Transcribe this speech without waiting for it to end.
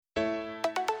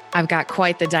I've got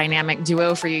quite the dynamic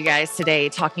duo for you guys today,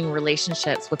 talking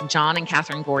relationships with John and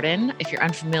Katherine Gordon. If you're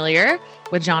unfamiliar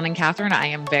with John and Katherine, I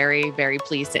am very, very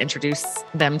pleased to introduce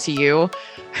them to you.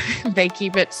 They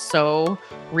keep it so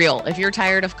real. If you're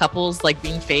tired of couples like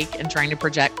being fake and trying to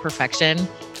project perfection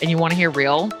and you want to hear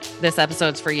real, this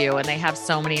episode's for you. And they have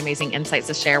so many amazing insights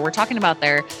to share. We're talking about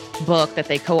their book that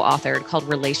they co-authored called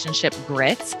Relationship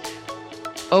Grit.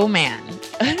 Oh man,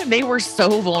 they were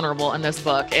so vulnerable in this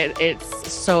book. It's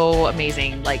so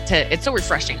amazing. It's so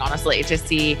refreshing, honestly, to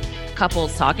see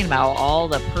couples talking about all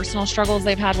the personal struggles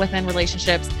they've had within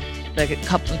relationships,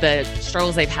 the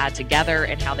struggles they've had together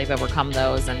and how they've overcome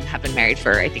those and have been married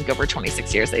for, I think, over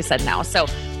 26 years, they said now. So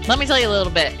let me tell you a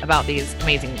little bit about these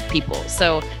amazing people.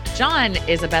 So John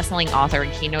is a best-selling author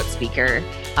and keynote speaker.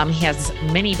 He has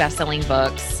many best-selling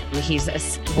books. He's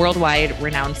a worldwide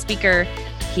renowned speaker.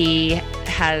 He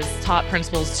has taught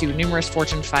principles to numerous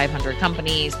Fortune 500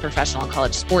 companies, professional and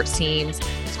college sports teams,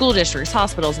 school districts,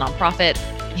 hospitals, nonprofit.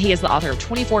 He is the author of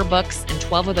 24 books, and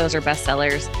 12 of those are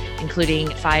bestsellers,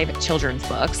 including 5 children's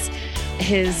books.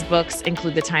 His books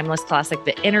include the timeless classic,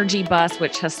 The Energy Bus,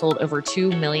 which has sold over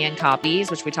 2 million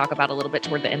copies, which we talk about a little bit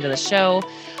toward the end of the show.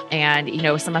 And,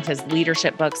 some of his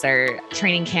leadership books are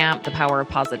Training Camp, The Power of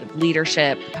Positive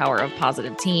Leadership, The Power of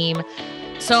Positive Team.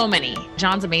 So many.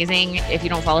 John's amazing. If you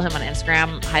don't follow him on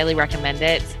Instagram, highly recommend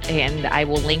it. And I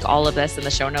will link all of this in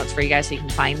the show notes for you guys so you can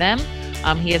find them.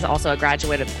 He is also a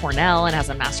graduate of Cornell and has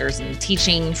a master's in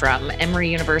teaching from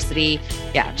Emory University.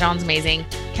 Yeah, John's amazing.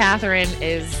 Katherine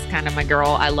is kind of my girl.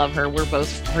 I love her. We're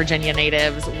both Virginia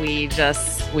natives. We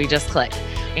just click.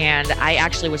 And I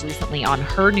actually was recently on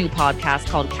her new podcast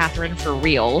called Katherine for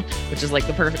Real, which is like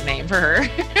the perfect name for her.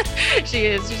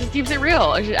 She just keeps it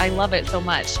real. I love it so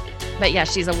much. But yeah,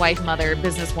 she's a wife, mother,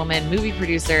 businesswoman, movie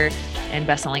producer, and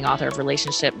best-selling author of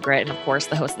Relationship Grit, and of course,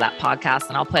 the host of that podcast.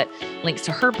 And I'll put links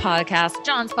to her podcast,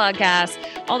 John's podcast,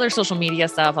 all their social media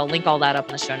stuff. I'll link all that up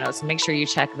in the show notes. So make sure you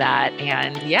check that.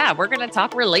 And yeah, we're going to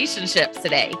talk relationships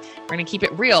today. We're going to keep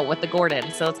it real with the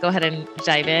Gordons. So let's go ahead and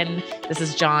dive in. This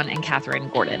is John and Katherine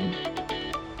Gordon.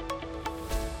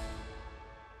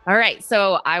 All right.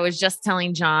 So I was just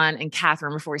telling John and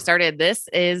Katherine before we started, this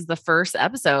is the first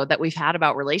episode that we've had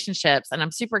about relationships. And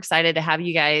I'm super excited to have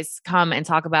you guys come and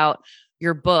talk about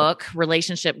your book,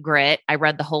 Relationship Grit. I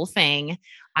read the whole thing.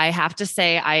 I have to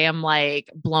say, I am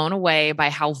blown away by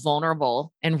how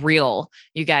vulnerable and real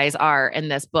you guys are in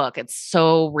this book. It's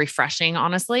so refreshing,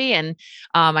 honestly. And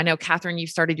I know, Katherine,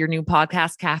 you've started your new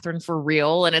podcast, Katherine for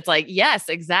Real. And it's yes,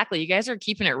 exactly. You guys are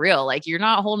keeping it real. You're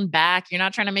not holding back. You're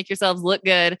not trying to make yourselves look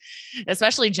good.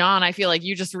 Especially John, I feel like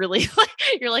you just really,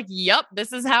 you're yep,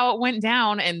 this is how it went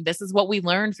down. And this is what we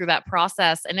learned through that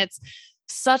process. And it's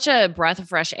such a breath of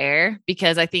fresh air,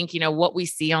 because I think, what we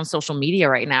see on social media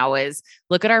right now is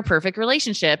look at our perfect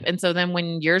relationship. And so then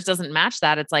when yours doesn't match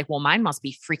that, it's well, mine must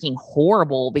be freaking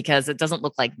horrible because it doesn't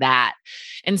look like that.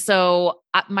 And so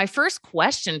my first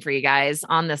question for you guys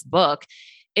on this book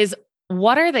is,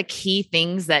 what are the key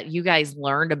things that you guys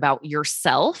learned about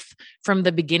yourself from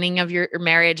the beginning of your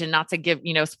marriage? And not to give,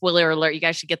 spoiler alert, you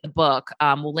guys should get the book.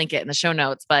 We'll link it in the show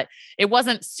notes, but it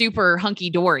wasn't super hunky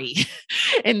dory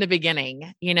in the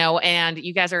beginning, and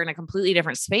you guys are in a completely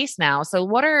different space now. So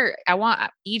I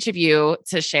want each of you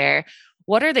to share,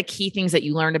 what are the key things that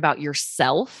you learned about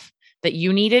yourself that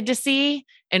you needed to see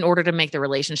in order to make the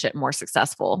relationship more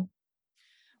successful?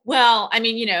 Well,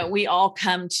 we all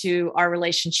come to our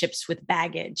relationships with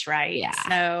baggage, right? Yeah.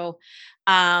 So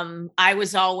I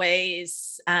was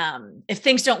always, if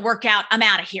things don't work out, I'm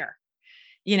out of here,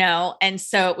 and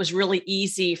so it was really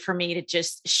easy for me to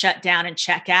just shut down and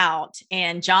check out.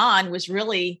 And John was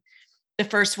really the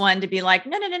first one to be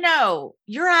no,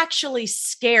 you're actually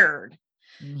scared.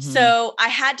 Mm-hmm. So I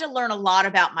had to learn a lot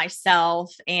about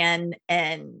myself and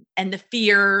the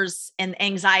fears and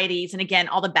anxieties. And again,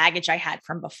 all the baggage I had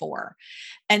from before.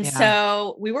 And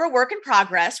so we were a work in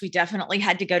progress. We definitely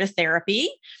had to go to therapy.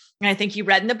 And I think you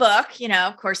read in the book,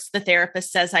 of course, the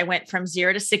therapist says I went from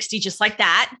 0 to 60, just like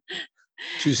that.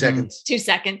 2 seconds. 2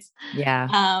 seconds. Yeah.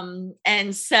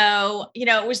 And so,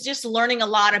 it was just learning a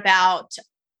lot about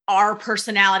our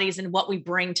personalities and what we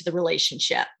bring to the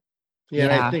relationship. Yeah.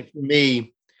 And I think for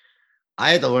me,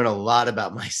 I had to learn a lot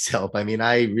about myself. I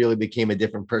really became a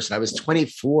different person. I was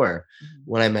 24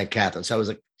 when I met Katherine. So I was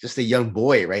just a young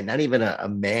boy, right? Not even a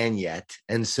man yet.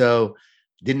 And so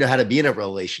didn't know how to be in a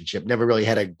relationship, never really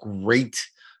had a great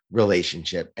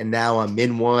relationship. And now I'm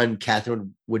in one.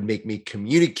 Katherine would make me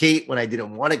communicate when I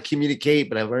didn't want to communicate,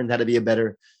 but I learned how to be a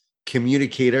better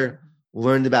communicator,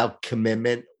 learned about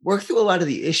commitment, worked through a lot of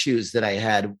the issues that I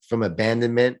had from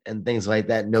abandonment and things like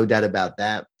that. No doubt about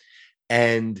that.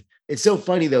 And It's so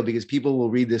funny though, because people will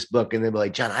read this book and they'll be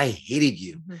like, John, I hated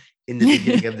you in the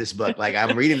beginning of this book. Like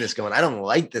I'm reading this going, I don't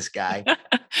like this guy.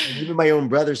 And even my own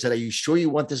brother said, are you sure you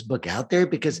want this book out there?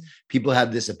 Because people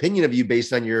have this opinion of you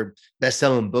based on your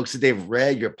best-selling books that they've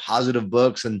read, your positive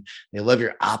books, and they love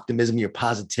your optimism, your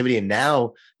positivity. And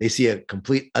now they see a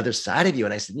complete other side of you.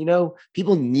 And I said,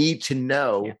 people need to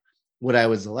know what I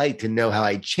was like, to know how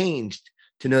I changed,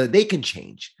 to know that they can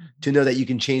change, to know that you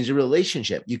can change the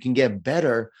relationship. You can get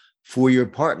better for your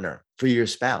partner, for your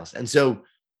spouse. And so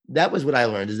that was what I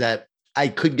learned, is that I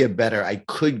could get better. I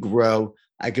could grow.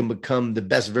 I can become the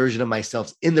best version of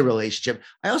myself in the relationship.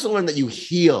 I also learned that you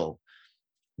heal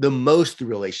the most through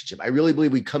relationship. I really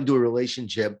believe we come to a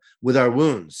relationship with our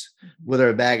wounds, with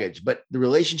our baggage, but the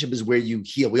relationship is where you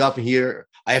heal. We often hear,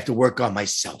 I have to work on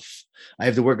myself. I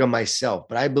have to work on myself.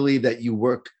 But I believe that you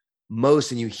work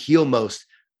most and you heal most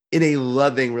in a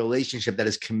loving relationship that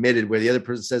is committed, where the other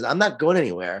person says, I'm not going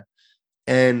anywhere.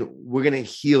 And we're going to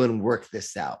heal and work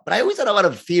this out. But I always had a lot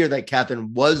of fear that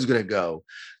Catherine was going to go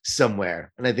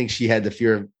somewhere. And I think she had the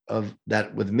fear of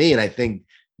that with me. And I think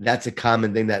that's a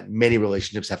common thing that many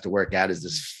relationships have to work out, is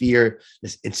this fear,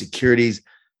 this insecurities,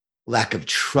 lack of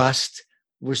trust.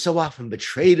 We're so often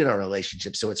betrayed in our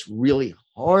relationships. So it's really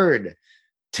hard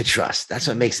to trust. That's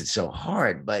what makes it so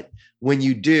hard. But when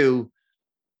you do,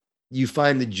 you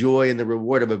find the joy and the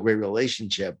reward of a great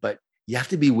relationship. But you have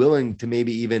to be willing to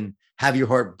maybe even have your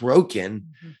heart broken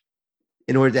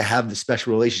in order to have the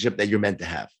special relationship that you're meant to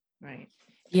have. Right.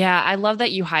 Yeah. I love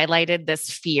that you highlighted this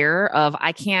fear of,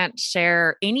 I can't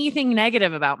share anything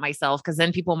negative about myself because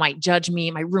then people might judge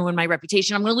me, might ruin my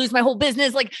reputation. I'm going to lose my whole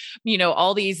business. Like,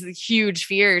 all these huge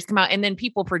fears come out, and then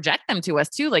people project them to us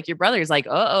too. Like your brother's like,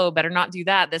 better not do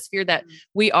that. This fear that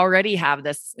we already have,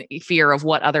 this fear of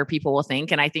what other people will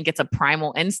think. And I think it's a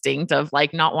primal instinct of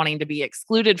like not wanting to be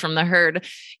excluded from the herd,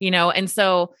 and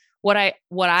so what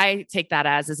I take that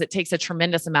as is it takes a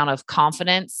tremendous amount of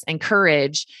confidence and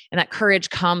courage. And that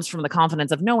courage comes from the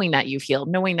confidence of knowing that you've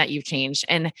healed, knowing that you've changed,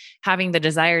 and having the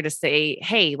desire to say,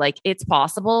 hey, like it's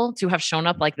possible to have shown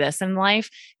up like this in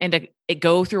life and to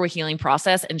go through a healing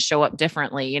process and show up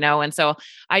differently, And so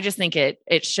I just think it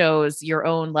shows your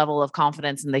own level of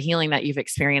confidence in the healing that you've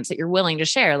experienced, that you're willing to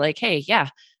share. Like, hey, yeah,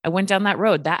 I went down that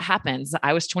road. That happens.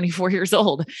 I was 24 years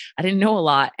old. I didn't know a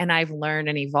lot, and I've learned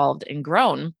and evolved and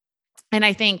grown. And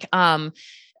I think,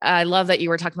 I love that you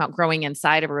were talking about growing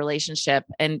inside of a relationship.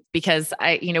 And because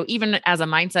even as a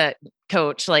mindset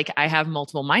coach, like I have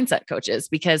multiple mindset coaches,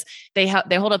 because they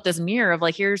hold up this mirror of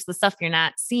like, here's the stuff you're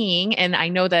not seeing. And I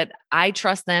know that I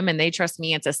trust them and they trust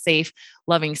me. It's a safe,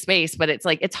 loving space, but it's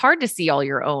like, it's hard to see all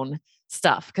your own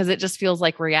stuff because it just feels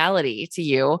like reality to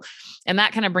you. And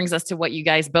that kind of brings us to what you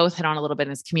guys both hit on a little bit,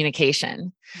 is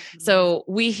communication. So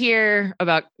we hear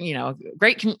about,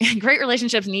 great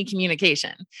relationships need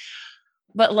communication,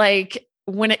 but like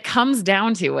when it comes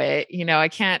down to it, I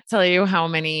can't tell you how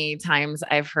many times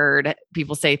I've heard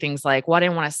people say things like, well, I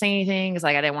didn't want to say anything. It's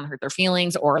like, I didn't want to hurt their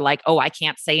feelings, or like, oh, I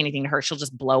can't say anything to her. She'll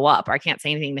just blow up, or I can't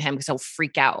say anything to him because he'll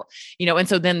freak out, and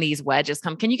so then these wedges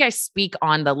come. Can you guys speak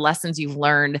on the lessons you've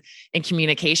learned in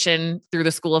communication through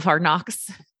the School of Hard Knocks?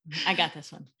 I got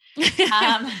this one.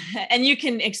 And you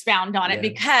can expound on it,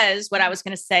 because what I was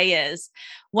going to say is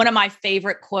one of my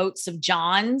favorite quotes of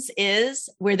John's is,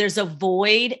 where there's a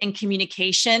void in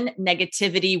communication,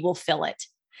 negativity will fill it.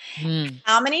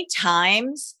 How many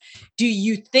times do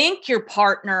you think your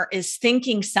partner is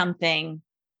thinking something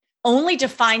only to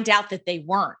find out that they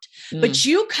weren't, but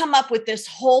you come up with this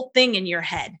whole thing in your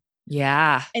head?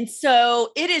 Yeah. And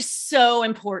so it is so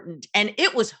important. And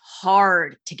it was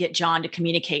hard to get John to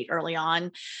communicate early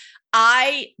on.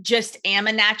 I just am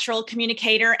a natural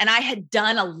communicator, and I had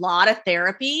done a lot of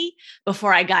therapy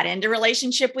before I got into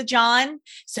relationship with John.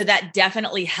 So that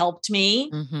definitely helped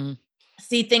me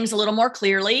see things a little more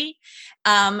clearly.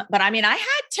 But I mean, I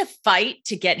had to fight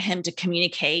to get him to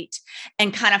communicate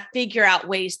and kind of figure out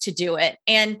ways to do it.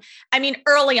 And I mean,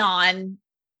 early on,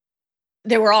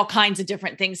 there were all kinds of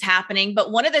different things happening. But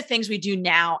one of the things we do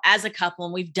now as a couple,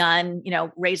 and we've done,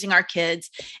 raising our kids,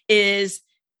 is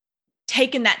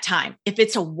taking that time. If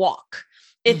it's a walk,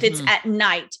 if it's at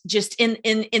night, just in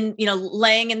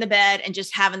laying in the bed and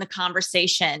just having the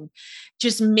conversation,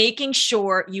 just making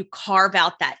sure you carve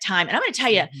out that time. And I'm going to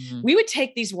tell you, we would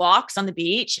take these walks on the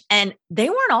beach, and they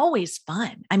weren't always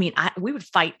fun. I mean, we would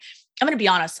fight. I'm going to be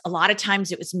honest. A lot of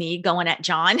times it was me going at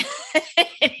John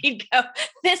and he'd go,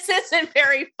 this isn't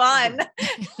very fun,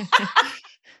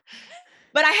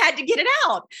 but I had to get it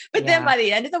out. But then by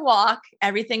the end of the walk,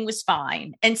 everything was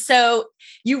fine. And so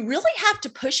you really have to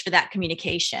push for that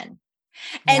communication.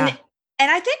 And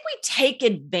I think we take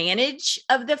advantage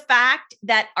of the fact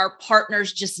that our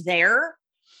partner's just there,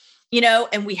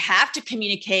 and we have to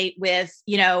communicate with,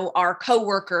 our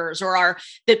coworkers or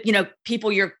the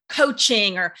people you're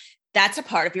coaching, or that's a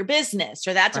part of your business,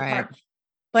 or that's a part,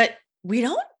 but we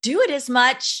don't do it as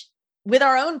much with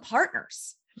our own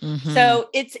partners. Mm-hmm. So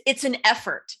it's an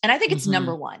effort. And I think it's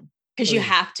number one, because you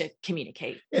have to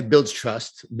communicate. It builds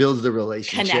trust, builds the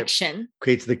relationship, connection,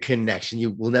 creates the connection.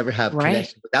 You will never have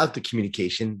connection without the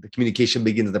communication. The communication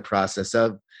begins the process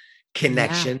of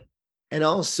connection. And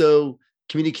also,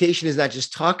 communication is not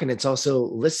just talking, it's also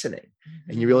listening.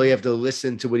 And you really have to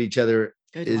listen to what each other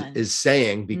is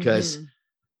saying, because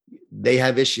they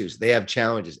have issues, they have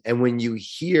challenges. And when you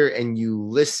hear and you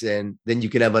listen, then you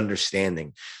can have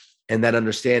understanding. And that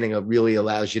understanding really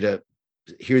allows you to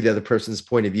hear the other person's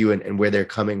point of view and where they're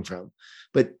coming from.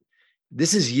 But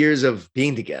this is years of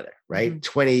being together, right?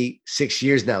 26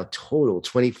 years now total,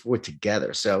 24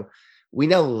 together. So we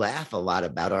now laugh a lot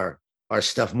about our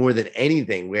stuff more than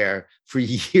anything, where for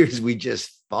years we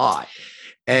just fought.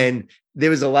 And there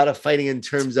was a lot of fighting in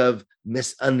terms of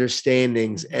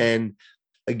misunderstandings. And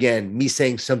again, me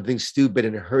saying something stupid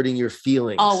and hurting your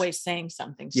feelings. Always saying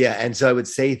something stupid. Yeah. And so I would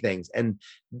say things,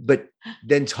 but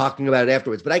then talking about it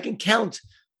afterwards. But I can count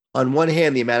on one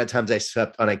hand the amount of times I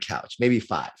slept on a couch, maybe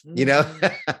 5,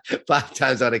 5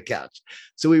 times on a couch.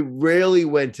 So we rarely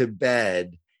went to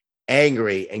bed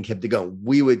angry and kept it going.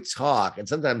 We would talk and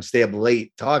sometimes stay up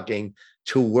late talking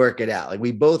to work it out. Like,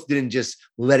 we both didn't just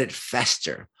let it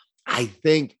fester. I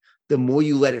think the more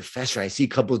you let it fester, I see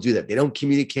couples do that. They don't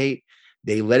communicate.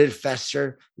 They let it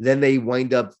fester. Then they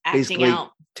wind up acting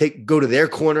out. Go to their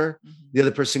corner. The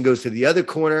other person goes to the other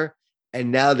corner. And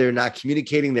now they're not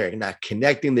communicating. They're not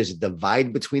connecting. There's a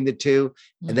divide between the two.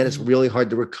 And then it's really hard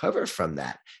to recover from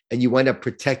that. And you wind up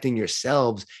protecting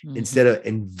yourselves instead of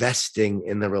investing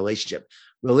in the relationship.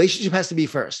 Relationship has to be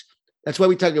first. That's why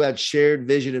we talk about shared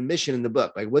vision and mission in the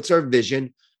book. Like, what's our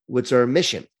vision? What's our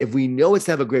mission? If we know it's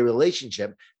to have a great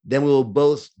relationship, then we'll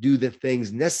both do the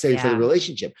things necessary for the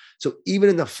relationship. So even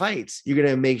in the fights, you're going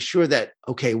to make sure that,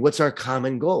 okay, what's our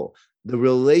common goal? The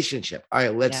relationship. All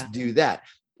right, let's do that.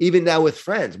 Even now with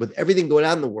friends, with everything going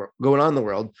on in the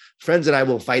world, friends and I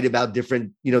will fight about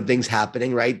different, things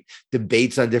happening, right?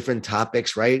 Debates on different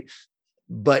topics, right?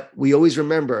 But we always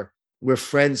remember we're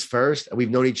friends first, and we've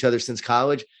known each other since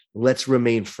college. Let's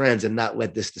remain friends and not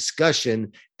let this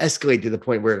discussion escalate to the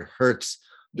point where it hurts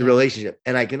the relationship.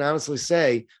 And I can honestly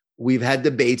say we've had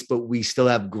debates, but we still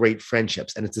have great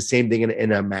friendships. And it's the same thing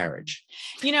in our marriage.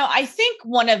 I think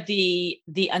one of the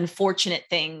unfortunate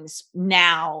things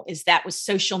now is that with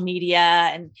social media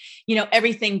and,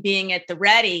 everything being at the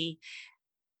ready,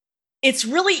 it's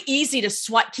really easy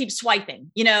to keep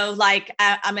swiping, like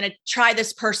I'm going to try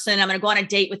this person. I'm going to go on a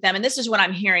date with them. And this is what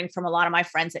I'm hearing from a lot of my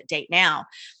friends that date now.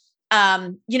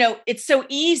 It's so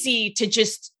easy to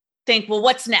just think, well,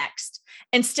 what's next?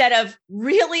 Instead of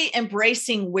really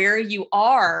embracing where you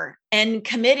are and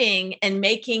committing and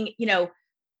making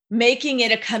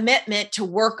it a commitment to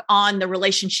work on the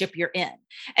relationship you're in.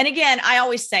 And again, I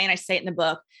always say, and I say it in the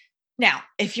book, now,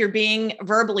 if you're being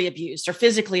verbally abused or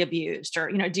physically abused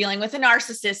or, dealing with a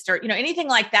narcissist or, anything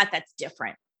like that, that's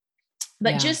different.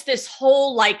 But just this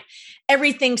whole, like,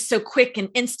 everything's so quick and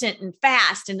instant and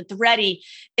fast and at the ready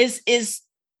is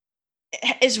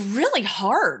really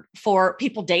hard for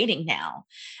people dating now.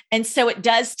 And so it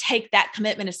does take that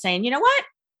commitment of saying, you know what,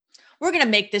 we're going to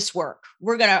make this work.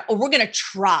 We're going to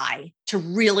try to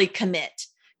really commit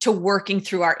to working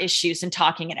through our issues and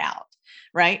talking it out.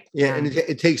 Right. Yeah. And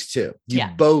it takes two. You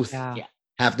both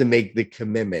have to make the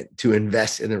commitment to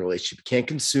invest in the relationship. You can't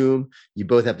consume. You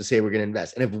both have to say, we're going to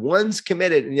invest. And if one's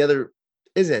committed and the other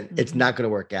isn't, it's not going to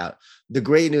work out. The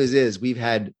great news is we've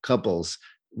had couples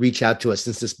reach out to us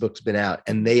since this book's been out,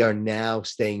 and they are now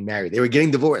staying married. They were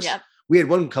getting divorced. Yep. We had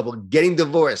one couple getting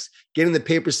divorced, getting the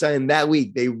paper signed that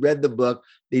week. They read the book.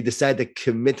 They decided to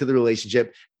commit to the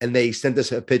relationship, and they sent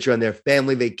us a picture on their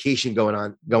family vacation going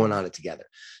on it together.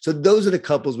 So those are the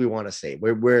couples we want to say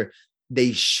where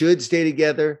they should stay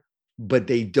together, but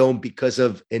they don't because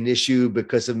of an issue,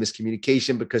 because of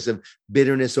miscommunication, because of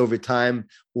bitterness over time,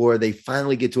 or they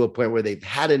finally get to a point where they've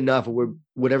had enough or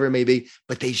whatever it may be,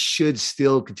 but they should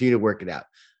still continue to work it out.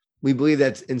 We believe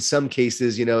that in some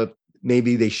cases,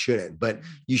 maybe they shouldn't, but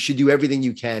you should do everything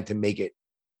you can to make it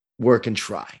work and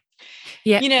try.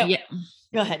 Yeah.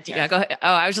 Go ahead, dear. Yeah, go ahead. Oh,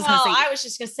 I was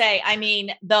just going to say, I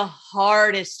mean, the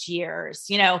hardest years,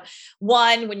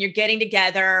 one, when you're getting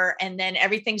together and then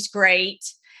everything's great.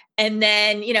 And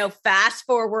then, fast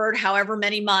forward however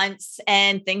many months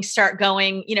and things start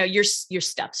going, your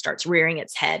stuff starts rearing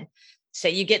its head.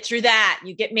 Say you get through that,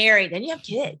 you get married, then you have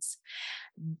kids.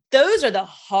 Those are the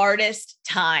hardest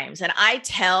times. And I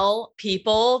tell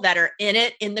people that are in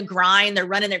it, in the grind, they're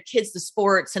running their kids to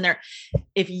sports, and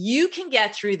if you can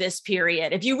get through this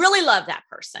period, if you really love that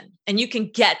person and you can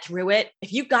get through it,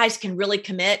 if you guys can really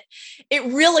commit,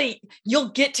 you'll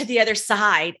get to the other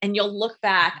side and you'll look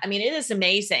back. I mean, it is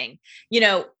amazing,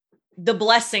 the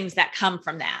blessings that come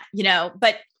from that,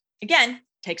 but again,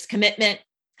 takes commitment,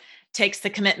 takes the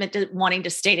commitment to wanting to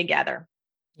stay together.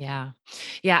 Yeah.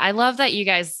 Yeah. I love that you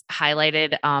guys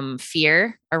highlighted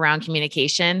fear around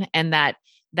communication, and that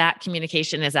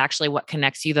communication is actually what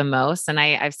connects you the most. And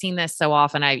I've seen this so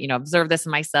often. I, observe this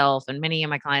in myself and many of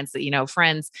my clients that,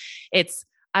 friends,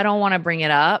 I don't want to bring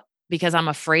it up because I'm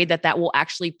afraid that will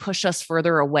actually push us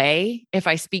further away if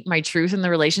I speak my truth in the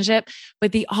relationship.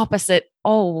 But the opposite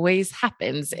always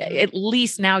happens. At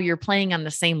least now you're playing on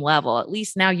the same level. At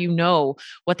least now you know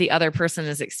what the other person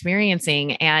is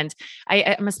experiencing. And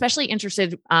I'm especially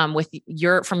interested from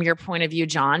your point of view,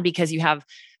 John, because you have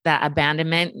that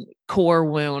abandonment core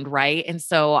wound, right? And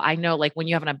so I know, like, when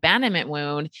you have an abandonment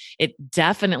wound, it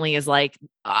definitely is like,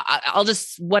 I'll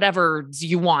just, whatever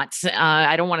you want.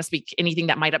 I don't want to speak anything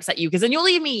that might upset you, because then you'll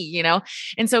leave me,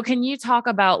 And so can you talk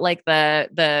about like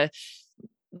the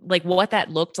like what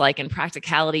that looked like in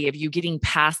practicality of you getting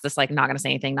past this, like, not going to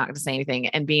say anything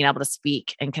and being able to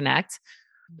speak and connect?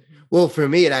 Well, for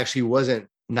me, it actually wasn't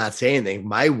not saying anything.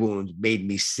 My wound made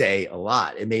me say a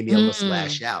lot. It made me almost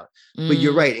lash out. But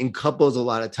you're right. In couples, a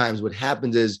lot of times what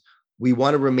happens is we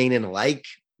want to remain in like,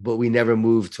 but we never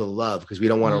move to love because we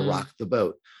don't want to rock the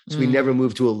boat. So we never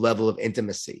move to a level of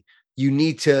intimacy. You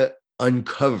need to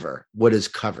uncover what is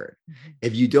covered.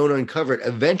 If you don't uncover it,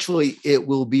 eventually it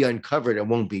will be uncovered and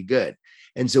won't be good.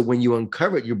 And so when you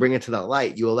uncover it, you bring it to the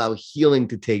light, you allow healing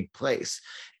to take place.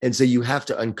 And so you have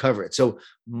to uncover it. So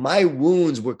my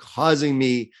wounds were causing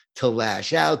me to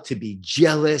lash out, to be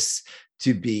jealous,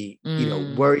 to be,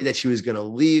 worried that she was going to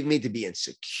leave me, to be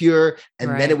insecure.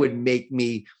 And then it would make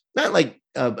me not like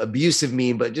abusive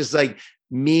mean, but just like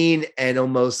mean and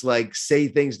almost like say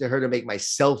things to her to make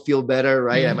myself feel better.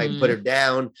 Right. I might put her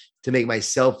down to make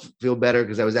myself feel better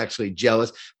because I was actually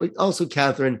jealous. But also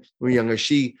Catherine, when we were younger,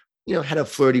 she, had a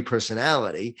flirty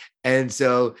personality. And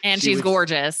so, she's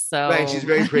gorgeous. So right, she's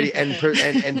very pretty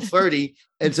and flirty.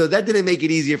 And so that didn't make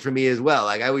it easier for me as well.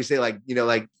 Like I always say, like,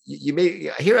 you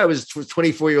may, here I was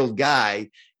 24-year-old guy,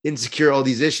 insecure, all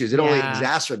these issues. It only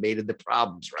exacerbated the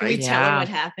problems. Right. Can you tell her what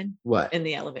happened? What? In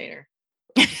the elevator.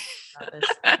 Does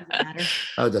it matter?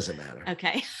 Oh, it doesn't matter.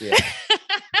 Okay. Yeah.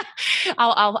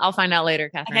 I'll find out later,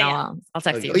 Catherine. Okay, I'll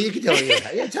text you. Oh, you can tell her.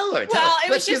 Yeah, tell her.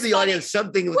 Let's give the audience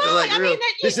something real.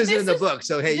 This isn't in the book.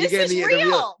 So, hey, you gave me the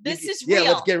real. This is real. Yeah,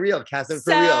 let's get real, Catherine.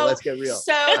 For real. Let's get real.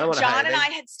 So John and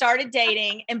I had started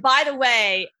dating. And by the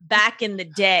way, back in the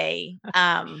day,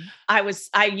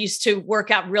 I used to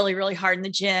work out really, really hard in the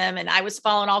gym, and I was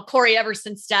following all Corey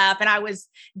Everson stuff, and I was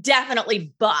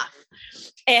definitely buff.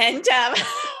 And wasn't I?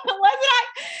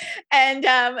 And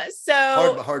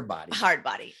so hard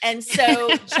body. And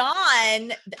so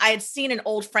John, I had seen an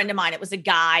old friend of mine. It was a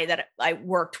guy that I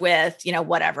worked with,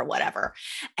 whatever.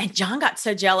 And John got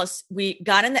so jealous. We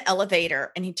got in the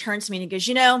elevator and he turns to me and he goes,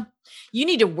 you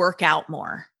need to work out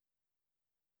more.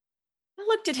 I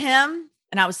looked at him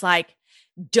and I was like,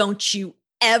 don't you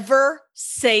ever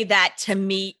say that to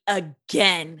me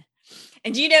again.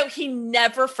 And he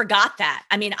never forgot that.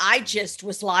 I mean, I just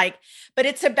was like, but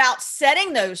it's about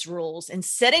setting those rules and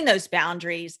setting those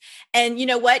boundaries. And you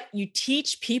know what? You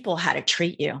teach people how to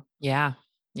treat you. Yeah.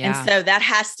 Yeah. And so that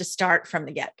has to start from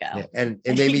the get-go. Yeah. And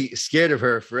it made me scared of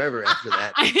her forever after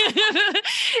that.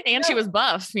 And she was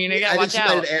buff. You got to watch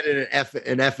out. I just added an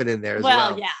F in there as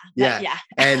well. Yeah.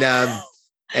 And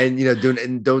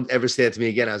don't ever say that to me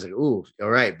again. I was like, ooh, all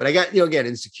right. But I got, again,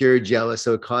 insecure, jealous.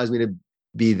 So it caused me to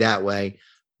be that way.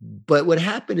 But what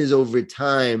happened is over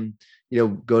time,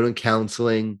 going to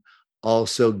counseling,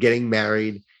 also getting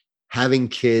married, having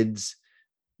kids,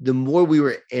 the more we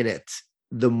were in it,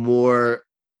 the more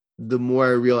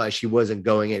I realized she wasn't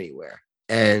going anywhere.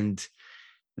 And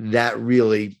that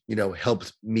really,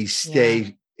 helped me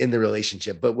stay in the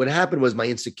relationship. But what happened was my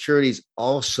insecurities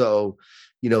also,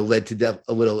 led to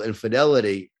a little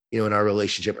infidelity, in our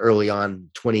relationship early on,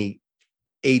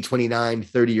 28, 29,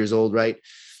 30 years old. Right.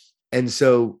 And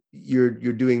so you're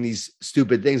doing these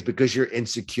stupid things because you're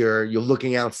insecure. You're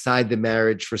looking outside the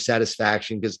marriage for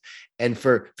satisfaction and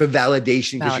for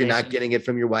validation because you're not getting it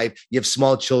from your wife. You have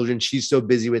small children. She's so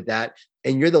busy with that.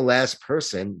 And you're the last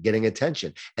person getting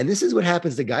attention. And this is what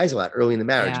happens to guys a lot early in the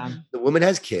marriage. Yeah. The woman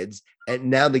has kids And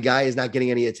now the guy is not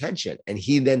getting any attention. And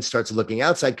he then starts looking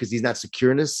outside because he's not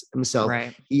secure in himself.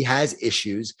 Right. He has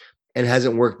issues and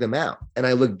hasn't worked them out. And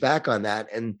I look back on that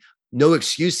and no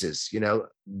excuses,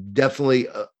 definitely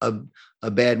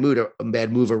a bad mood or a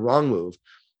bad move or wrong move.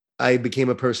 I became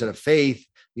a person of faith,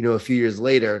 a few years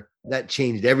later. That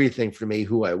changed everything for me,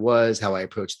 who I was, how I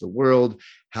approached the world,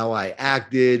 how I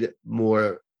acted,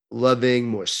 more loving,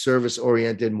 more service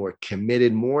oriented, more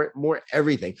committed, more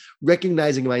everything,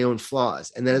 recognizing my own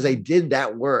flaws. And then as I did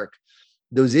that work,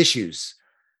 those issues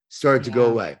started to go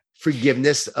away.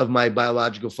 Forgiveness of my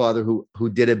biological father who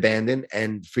did abandon,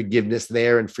 and forgiveness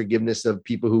there, and forgiveness of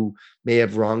people who may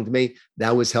have wronged me.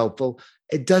 That was helpful.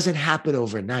 It doesn't happen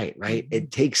overnight, right?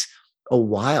 It takes a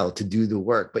while to do the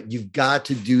work, but you've got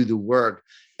to do the work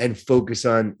and focus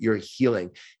on your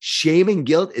healing. Shame and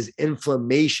guilt is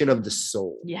inflammation of the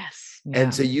soul. Yes.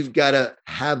 And so you've got to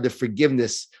have the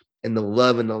forgiveness and the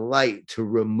love and the light to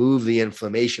remove the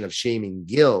inflammation of shame and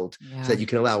guilt so that you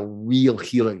can allow real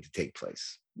healing to take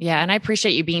place. Yeah. And I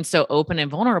appreciate you being so open and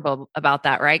vulnerable about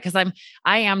that. Right. Cause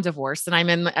I am divorced, and I'm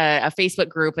in a Facebook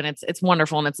group, and it's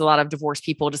wonderful. And it's a lot of divorced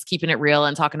people just keeping it real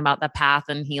and talking about the path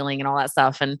and healing and all that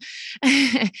stuff. And,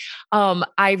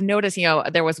 I've noticed,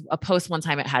 there was a post one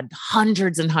time, it had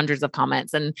hundreds and hundreds of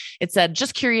comments, and it said,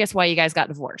 just curious why you guys got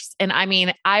divorced. And I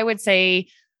mean, I would say,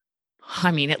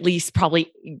 at least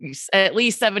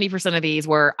 70% of these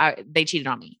were, they cheated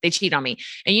on me.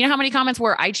 And you know how many comments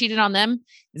were, I cheated on them?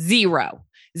 Zero.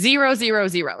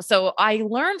 So I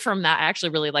learned from that. I actually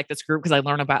really like this group because I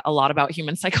learned a lot about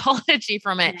human psychology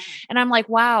from it. And I'm like,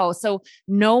 wow. So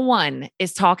no one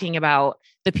is talking about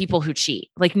the people who cheat.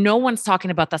 Like, no one's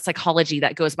talking about the psychology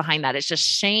that goes behind that. It's just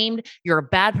shamed. You're a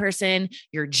bad person.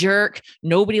 You're a jerk.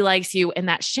 Nobody likes you. And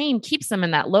that shame keeps them in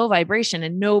that low vibration,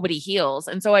 and nobody heals.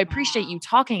 And so I appreciate you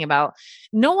talking about,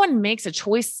 no one makes a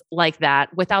choice like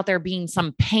that without there being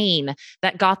some pain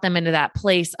that got them into that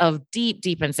place of deep,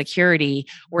 deep insecurity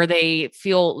where they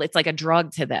feel it's like a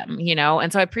drug to them,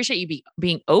 And so I appreciate you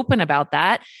being open about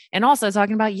that. And also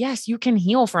talking about, yes, you can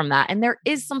heal from that. And there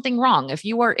is something wrong. If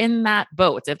you are in that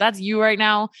boat, if that's you right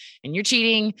now and you're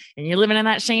cheating and you're living in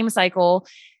that shame cycle,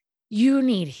 you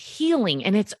need healing,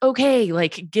 and it's okay.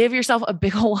 Like, give yourself a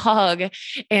big old hug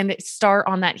and start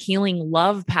on that healing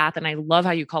love path. And I love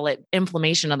how you call it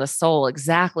inflammation of the soul.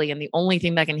 Exactly. And the only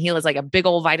thing that can heal is like a big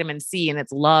old vitamin C, and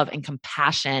it's love and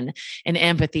compassion and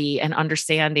empathy and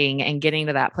understanding and getting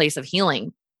to that place of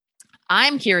healing.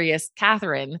 I'm curious,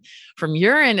 Catherine, from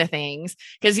your end of things,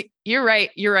 because you're right,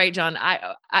 John.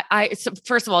 So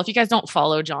first of all, if you guys don't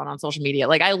follow John on social media,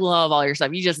 like, I love all your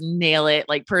stuff. You just nail it,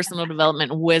 like personal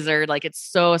development wizard. Like, it's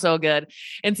so, so good.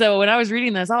 And so when I was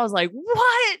reading this, I was like,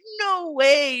 what? No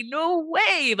way.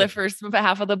 The first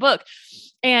half of the book.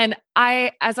 And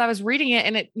as I was reading it,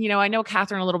 and it, I know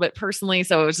Catherine a little bit personally,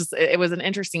 so it was an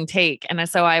interesting take. And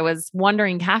so I was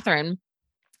wondering, Catherine,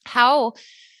 how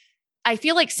I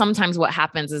feel like sometimes what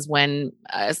happens is when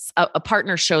a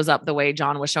partner shows up the way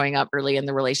John was showing up early in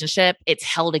the relationship, it's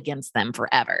held against them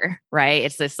forever, right?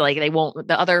 It's this like,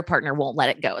 the other partner won't let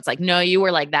it go. It's like, no, you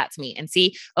were like that to me. And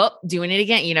see, doing it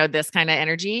again, this kind of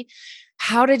energy.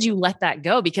 How did you let that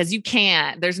go? Because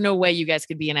there's no way you guys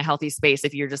could be in a healthy space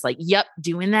if you're just like, yep,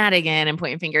 doing that again and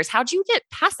pointing fingers. How'd you get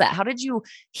past that? How did you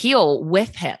heal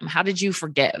with him? How did you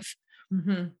forgive?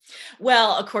 Mm-hmm.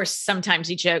 Well, of course, sometimes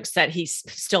he jokes that he's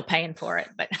still paying for it,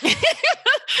 but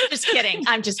just kidding.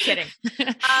 I'm just kidding.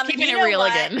 Keeping it real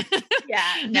again. Yeah,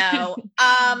 no.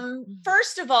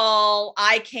 First of all,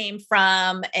 I came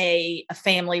from a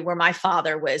family where my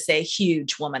father was a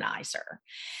huge womanizer,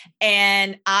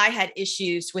 and I had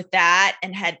issues with that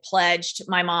and had pledged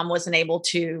my mom wasn't able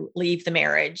to leave the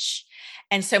marriage.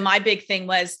 And so my big thing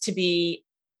was to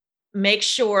make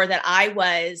sure that I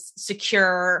was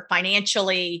secure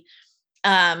financially,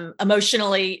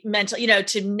 emotionally, mentally,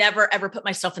 to never, ever put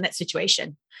myself in that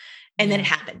situation. And then it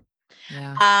happened.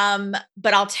 Yeah.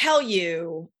 But I'll tell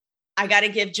you, I got to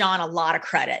give John a lot of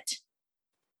credit.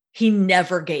 He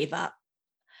never gave up.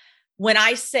 When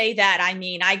I say that, I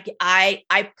mean,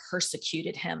 I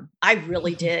persecuted him. I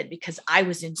really did, because I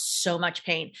was in so much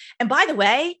pain. And by the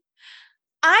way,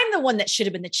 I'm the one that should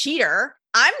have been the cheater.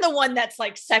 I'm the one that's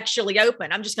like sexually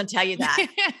open. I'm just going to tell you that.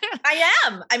 I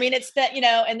am. I mean, it's that,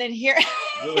 and then here.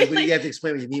 Well, you have to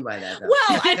explain what you mean by that. Though.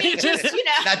 Well, I mean, just,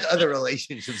 Not other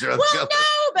relationships. Well, no,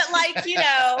 but like,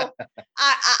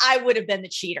 I would have been the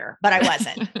cheater, but I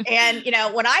wasn't. And,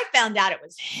 when I found out it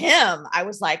was him, I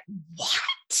was like,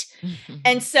 what?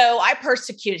 And so I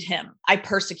persecuted him. I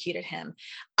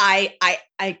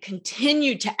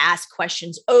continued to ask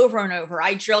questions over and over.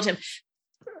 I drilled him.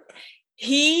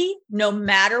 He, no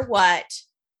matter what,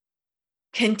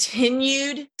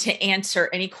 continued to answer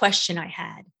any question I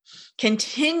had,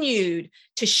 continued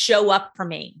to show up for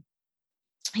me.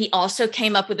 He also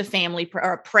came up with a family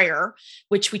or a prayer,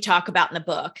 which we talk about in the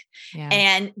book,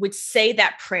 and would say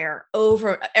that prayer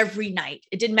over every night.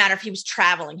 It didn't matter if he was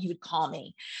traveling, he would call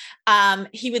me.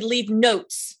 He would leave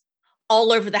notes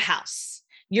all over the house.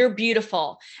 You're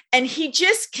beautiful. And he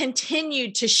just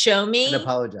continued to show me. And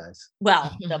apologize.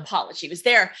 Well, the apology was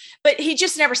there, but he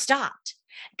just never stopped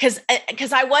because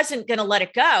I wasn't going to let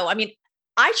it go. I mean,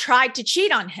 I tried to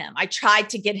cheat on him. I tried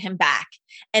to get him back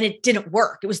and it didn't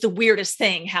work. It was the weirdest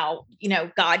thing how,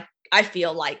 God, I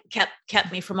feel like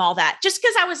kept me from all that just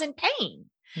because I was in pain.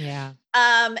 Yeah.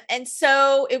 And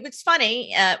so it was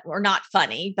funny, or not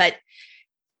funny, but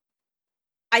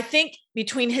I think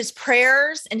between his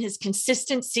prayers and his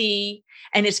consistency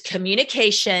and his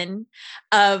communication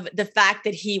of the fact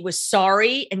that he was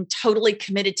sorry and totally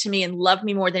committed to me and loved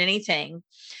me more than anything.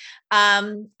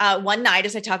 One night,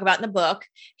 as I talk about in the book,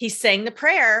 he sang the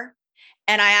prayer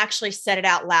and I actually said it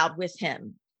out loud with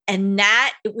him. And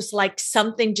that it was like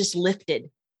something just lifted.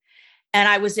 And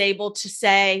I was able to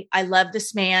say, I love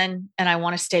this man and I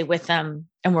want to stay with him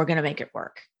and we're going to make it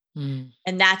work. And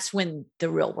that's when the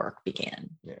real work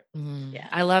began. Yeah.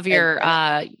 I love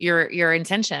your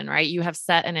intention, right? You have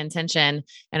set an intention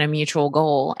and a mutual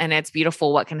goal, and it's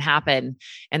beautiful what can happen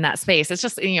in that space. It's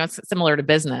just, it's similar to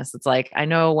business. It's like, I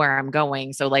know where I'm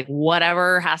going. So like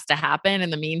whatever has to happen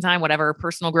in the meantime, whatever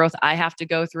personal growth I have to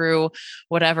go through,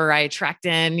 whatever I attract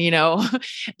in,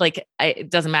 it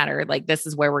doesn't matter. Like, this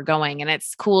is where we're going. And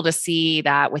it's cool to see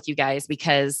that with you guys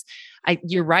because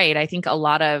you're right. I think a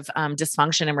lot of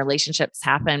dysfunction in relationships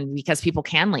happen because people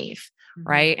can leave.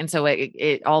 Right. And so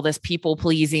all this people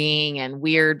pleasing and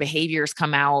weird behaviors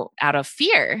come out of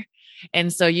fear.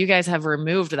 And so you guys have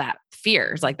removed that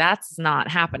fear. It's like, that's not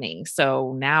happening.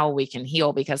 So now we can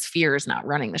heal because fear is not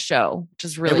running the show, which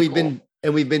is really cool.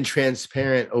 We've been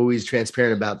transparent, always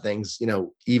transparent about things,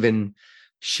 even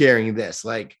sharing this,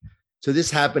 so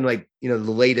this happened the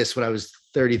latest when I was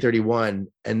 30, 31.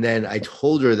 And then I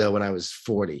told her though, when I was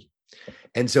 40.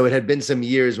 And so it had been some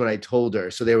years when I told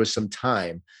her, so there was some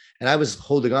time and I was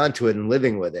holding on to it and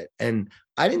living with it. And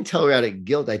I didn't tell her out of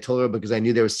guilt. I told her because I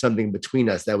knew there was something between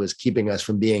us that was keeping us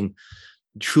from being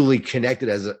truly connected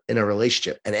in a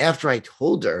relationship. And after I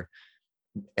told her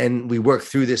and we worked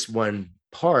through this one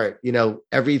part,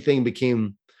 everything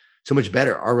became so much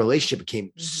better. Our relationship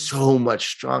became so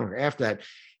much stronger after that.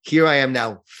 Here I am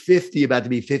now 50, about to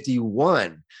be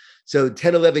 51. So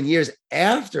 10, 11 years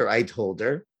after I told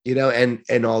her,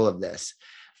 and all of this,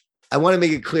 I want to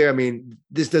make it clear. I mean,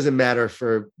 this doesn't matter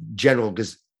for general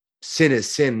because sin is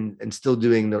sin and still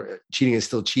cheating is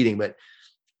still cheating. But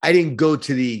I didn't go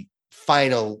to the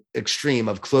final extreme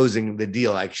of closing the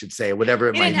deal, I should say, whatever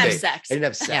it might be. I didn't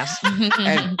have sex.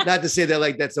 And not to say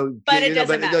that that's so, but it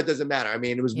doesn't matter. I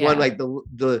mean, it was one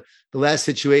the last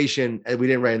situation, and we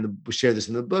didn't share this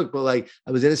in the book, but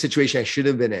I was in a situation I should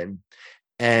have been in,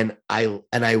 and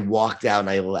I walked out and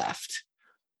I left,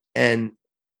 and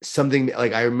something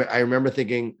I remember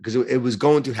thinking, because it was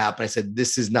going to happen. I said,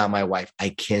 "This is not my wife. I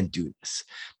can't do this,"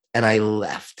 and I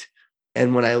left.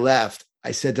 And when I left,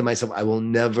 I said to myself, I will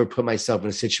never put myself in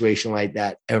a situation like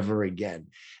that ever again.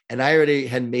 And I already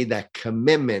had made that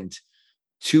commitment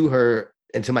to her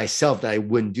and to myself that I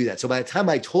wouldn't do that. So by the time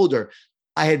I told her,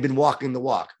 I had been walking the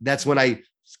walk. That's when I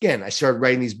started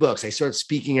writing these books. I started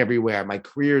speaking everywhere. My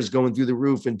career is going through the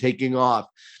roof and taking off.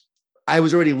 I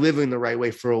was already living the right way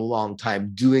for a long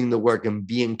time, doing the work and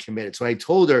being committed. So when I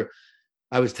told her,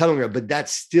 I was telling her, but that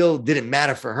still didn't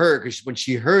matter for her because when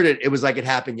she heard it, it was like it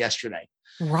happened yesterday.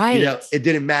 Right. It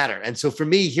didn't matter. And so for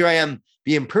me, here I am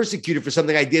being persecuted for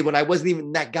something I did when I wasn't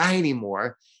even that guy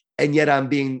anymore. And yet I'm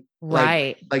being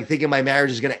like thinking my marriage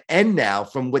is going to end now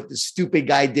from what the stupid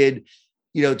guy did,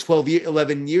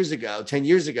 11 years ago, 10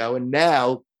 years ago. And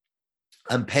now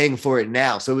I'm paying for it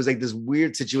now. So it was like this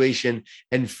weird situation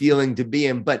and feeling to be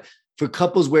in. But for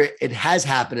couples where it has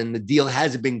happened and the deal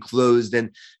has been closed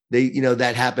and they,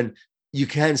 that happened, you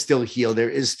can still heal. There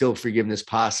is still forgiveness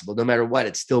possible. No matter what,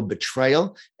 it's still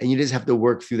betrayal. And you just have to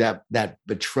work through that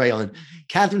betrayal. And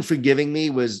Catherine forgiving me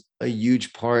was a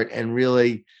huge part. And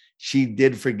really, she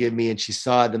did forgive me and she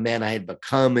saw the man I had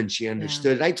become and she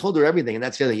understood. And I told her everything. And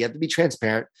that's the other thing. You have to be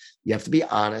transparent. You have to be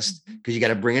honest because you got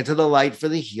to bring it to the light for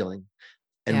the healing.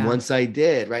 And once I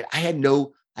did, right, I had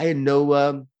nothing in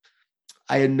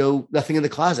the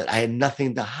closet. I had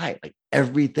nothing to hide. Like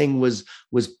everything was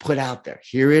put out there.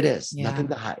 Here it is, nothing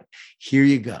to hide. Here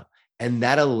you go. And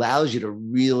that allows you to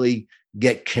really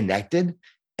get connected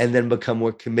and then become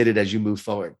more committed as you move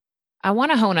forward. I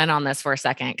want to hone in on this for a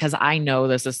second because I know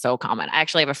this is so common. I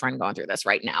actually have a friend going through this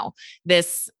right now.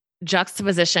 This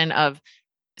juxtaposition of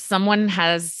someone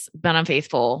has been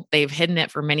unfaithful. They've hidden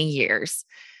it for many years.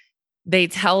 They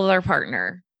tell their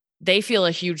partner, they feel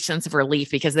a huge sense of relief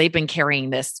because they've been carrying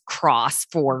this cross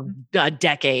for a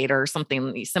decade or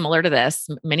something similar to this,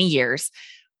 many years.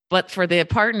 But for the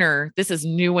partner, this is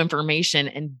new information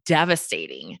and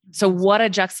devastating. So what a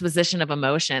juxtaposition of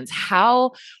emotions.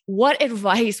 What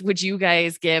advice would you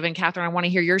guys give? And Catherine, I want to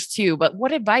hear yours too, but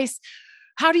what advice,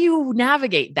 how do you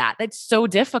navigate that? That's so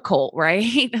difficult,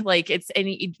 right? Like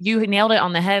you nailed it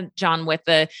on the head, John, with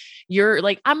you're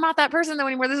like, I'm not that person though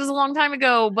anymore. This is a long time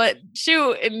ago, but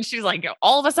shoot. And she's like,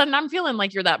 all of a sudden I'm feeling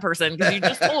like you're that person because you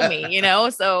just told me,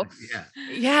 So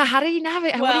yeah. How do you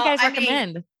navigate? What do you guys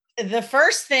recommend? The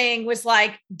first thing was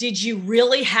like, did you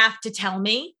really have to tell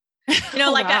me?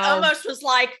 Like wow. I almost was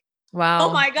like, wow,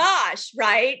 oh my gosh.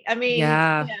 Right. I mean,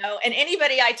 and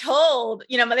anybody I told,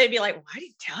 they'd be like, why did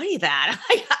he tell you that?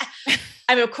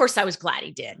 I mean, of course I was glad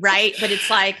he did. Right. But it's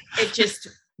like, it just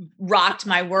rocked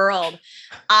my world.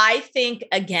 I think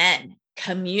again,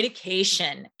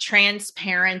 communication,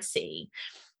 transparency,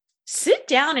 sit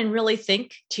down and really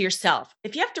think to yourself.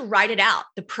 If you have to write it out,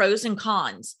 the pros and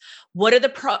cons, what are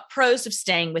the pros of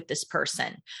staying with this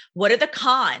person? What are the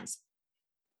cons?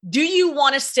 Do you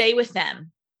want to stay with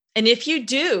them? And if you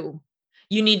do,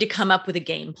 you need to come up with a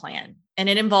game plan. And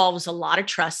it involves a lot of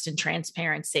trust and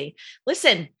transparency.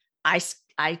 Listen, I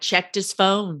checked his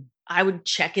phone. I would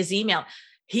check his email.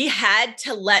 He had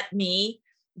to let me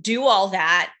do all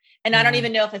that. And I don't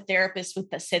even know if a therapist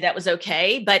would say that was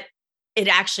okay, but it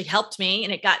actually helped me.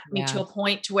 And it got me to a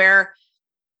point to where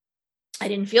I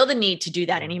didn't feel the need to do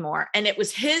that anymore. And it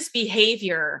was his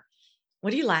behavior.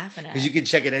 What are you laughing at? Because you can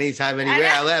check it anytime, anywhere.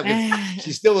 I laugh.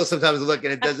 She still will sometimes look,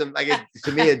 and it doesn't.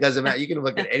 To me, it doesn't matter. You can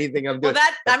look at anything I'm doing.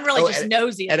 Well, I'm really just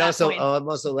nosy. And also, I'm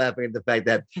also laughing at the fact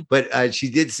that. But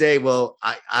she did say, "Well,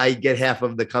 I get half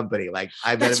of the company." Like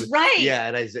that's right. Yeah,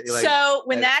 and I said, like, so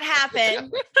when that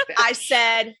happened, I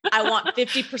said, "I want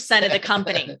 50% of the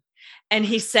company," and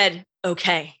he said,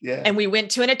 "Okay." Yeah. And we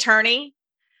went to an attorney.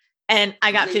 And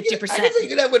I got 50%. You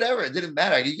could have whatever. It didn't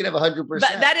matter. You could have 100%.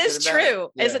 But that is true.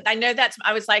 Yeah. I know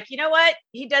I was like, you know what?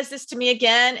 He does this to me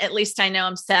again. At least I know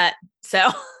I'm set. So.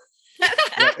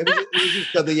 It was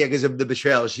just something, because of the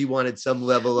betrayal. She wanted some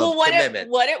level of commitment.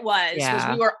 What it was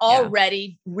we were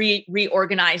already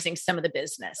reorganizing some of the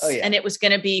business. Oh, yeah. And it was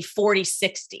going to be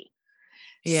 40-60.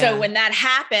 Yeah. So when that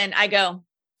happened, I go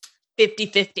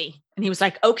 50-50. And he was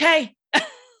like, okay.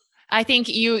 I think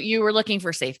you were looking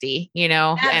for safety,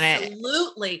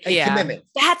 Absolutely. And commitment.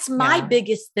 That's my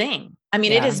biggest thing. I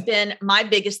mean, it has been my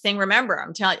biggest thing. Remember,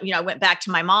 I'm telling you, I went back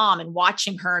to my mom and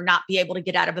watching her not be able to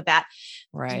get out of a bat.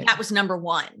 Right. That was number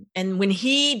one. And when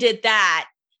he did that,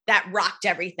 that rocked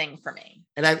everything for me.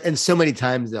 And so many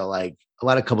times though, like a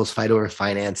lot of couples fight over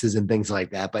finances and things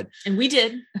like that. And we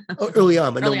did early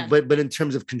on, but in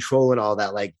terms of control and all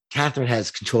that, like Catherine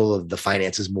has control of the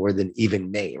finances more than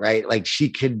even me, right? Like she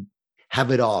could have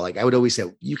it all. Like I would always say,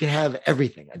 you can have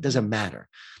everything. It doesn't matter.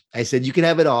 I said, you can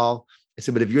have it all. I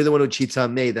said, but if you're the one who cheats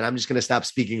on me, then I'm just going to stop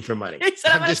speaking for money.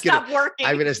 I'm going to stop working.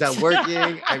 I'm going to stop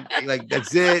working. I'm like,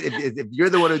 that's it. If you're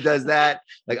the one who does that,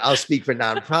 like I'll speak for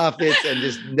nonprofits and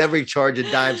just never charge a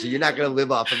dime. So you're not going to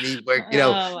live off of me work,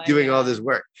 doing all this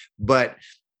work. But,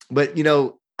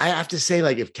 I have to say,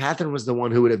 like, if Catherine was the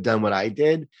one who would have done what I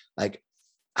did, like,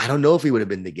 I don't know if we would have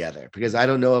been together because I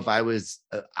don't know if I was,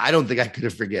 I don't think I could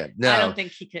have forgiven. No, I don't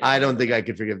think he could. I don't think I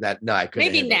could forgive that. No, I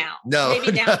couldn't. Maybe now. No,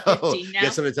 maybe now. 50, no. You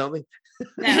got something to tell me?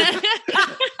 No.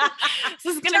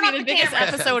 This is going to be the biggest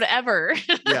episode ever.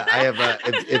 Yeah, I have.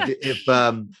 If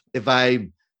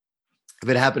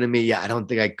it happened to me, I don't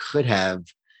think I could have.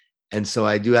 And so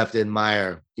I do have to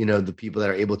admire, the people that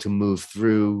are able to move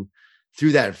through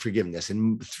that forgiveness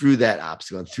and through that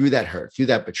obstacle and through that hurt, through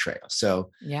that betrayal.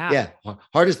 So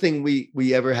hardest thing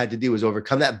we ever had to do was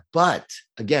overcome that. But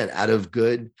again, out of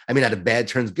bad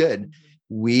turns good.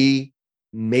 We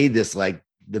made this like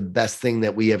the best thing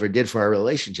that we ever did for our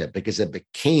relationship because it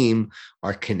became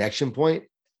our connection point,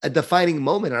 a defining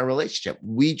moment in our relationship.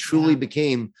 We truly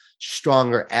became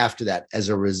stronger after that as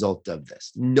a result of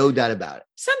this. No doubt about it.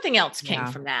 Something else came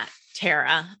from that,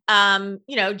 Tara.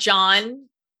 John,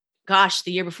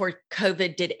 the year before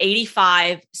COVID, did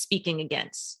 85 speaking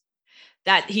events.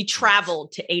 That he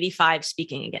traveled to 85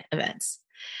 speaking events.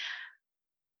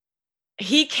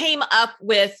 He came up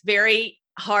with very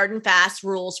hard and fast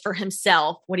rules for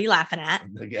himself. What are you laughing at?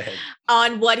 Okay.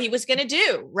 On what he was going to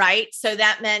do. Right. So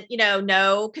that meant,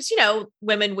 no, because,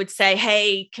 women would say,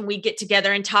 hey, can we get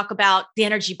together and talk about the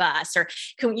energy bus? Or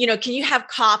can you have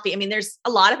coffee? I mean, there's a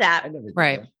lot of that.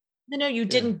 Right. No, you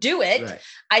didn't do it. Right.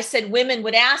 I said, women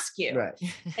would ask you. Right.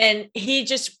 And he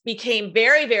just became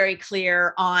very, very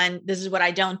clear on, this is what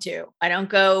I don't do. I don't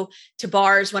go to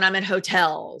bars when I'm in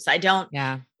hotels. I don't,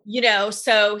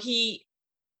 so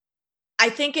I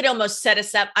think it almost set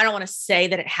us up. I don't want to say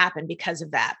that it happened because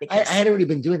of that. Because I had already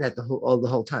been doing that the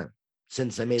whole time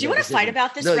since I made. Do you want to fight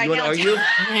about this right now? Are you?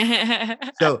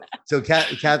 So,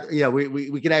 Kath,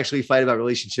 we can actually fight about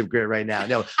relationship grit right now.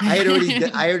 No, I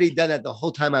already done that the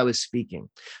whole time I was speaking.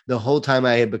 The whole time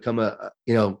I had become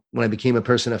when I became a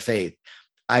person of faith,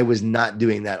 I was not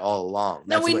doing that all along.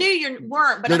 No, we knew you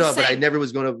weren't. But but I never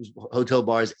was going to hotel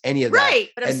bars, any of that. Right.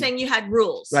 But I'm saying you had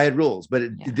rules. I had rules, but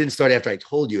it didn't start after I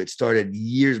told you. It started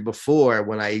years before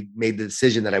when I made the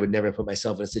decision that I would never put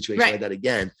myself in a situation like that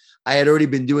again. I had already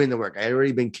been doing the work. I had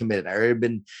already been committed. I had already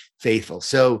been faithful.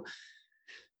 So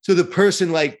the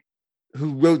person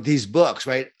who wrote these books,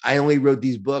 right? I only wrote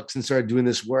these books and started doing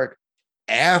this work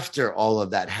after all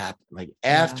of that happened,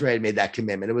 after I had made that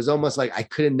commitment. It was almost like I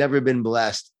could have never been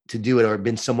blessed to do it or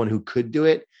been someone who could do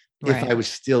it if I was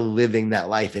still living that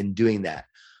life and doing that.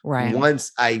 Right.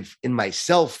 Once I in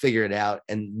myself figured it out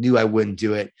and knew I wouldn't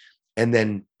do it, and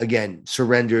then again,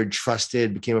 surrendered,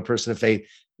 trusted, became a person of faith.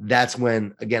 That's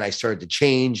when, again, I started to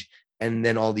change. And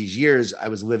then all these years I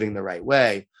was living the right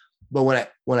way. But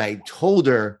when I told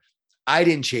her I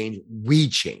didn't change, we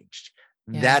changed.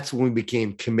 Yeah. That's when we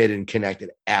became committed and connected.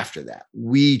 After that,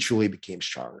 we truly became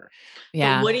stronger.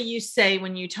 Yeah. But what do you say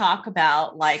when you talk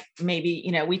about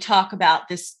maybe, we talk about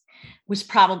this was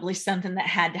probably something that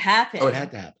had to happen. Oh, it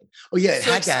had to happen. Oh yeah. It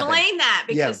had to happen. Explain that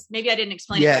because maybe I didn't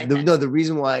explain it right. The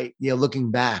reason why,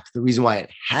 looking back, the reason why it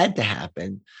had to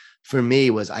happen for me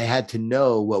was I had to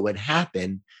know what would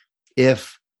happen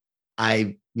if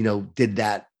I, did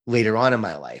that later on in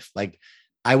my life.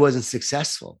 I wasn't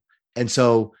successful. And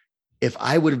so if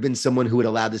I would have been someone who would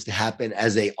allow this to happen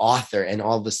as an author and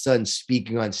all of a sudden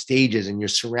speaking on stages and you're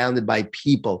surrounded by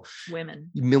people, women,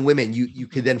 you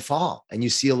could then fall. And you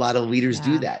see a lot of leaders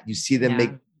do that. You see them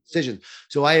make decisions.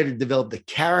 So I had to develop the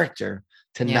character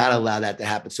to not allow that to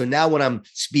happen. So now when I'm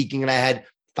speaking and I had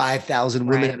 5,000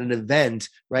 women at an event,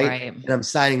 and I'm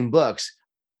signing books,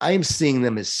 I am seeing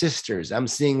them as sisters. I'm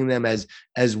seeing them as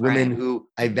women who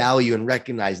I value and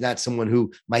recognize, not someone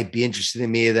who might be interested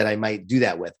in me that I might do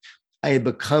that with. I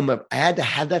had to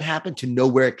have that happen to know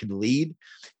where it could lead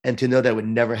and to know that it would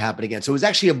never happen again. So it was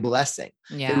actually a blessing.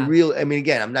 Yeah.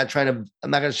 Again, I'm not going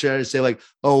to try to say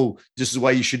oh, this is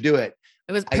why you should do it.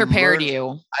 It was prepared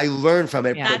you. I learned from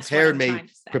it,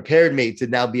 prepared me to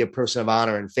now be a person of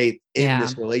honor and faith in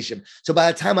this relationship. So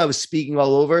by the time I was speaking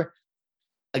all over,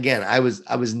 again, I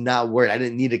was not worried. I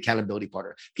didn't need an accountability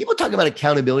partner. People talk about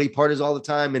accountability partners all the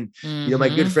time. And, my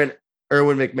good friend,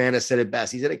 Erwin McManus said it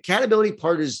best. He said, accountability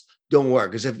partners don't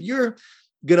work. Because if you're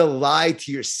going to lie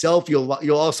to yourself, you'll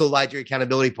also lie to your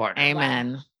accountability partner.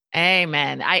 Amen. Wow.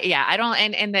 Amen. I don't,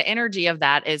 and the energy of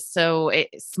that is so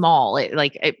small.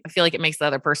 I feel like it makes the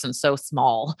other person so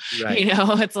small,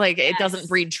 it's it doesn't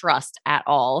breed trust at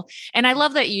all. And I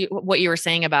love that what you were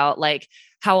saying about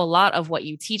how a lot of what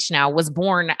you teach now was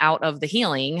born out of the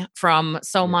healing from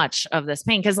so much of this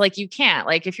pain. Cause you can't,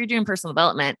 if you're doing personal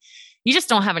development, you just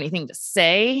don't have anything to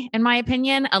say, in my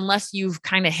opinion, unless you've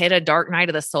kind of hit a dark night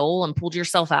of the soul and pulled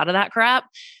yourself out of that crap.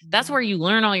 That's where you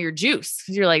learn all your juice.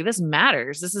 Cause you're like, this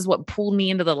matters. This is what pulled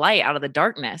me into the light out of the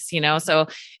darkness, so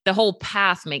the whole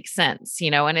path makes sense,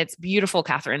 and it's beautiful,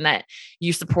 Catherine, that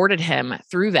you supported him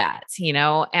through that,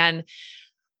 and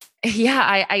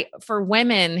I for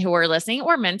women who are listening,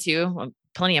 or men too,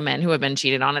 plenty of men who have been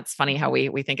cheated on. It's funny how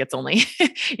we think it's only,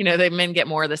 the men get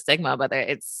more of the stigma, but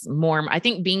it's more, I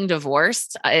think being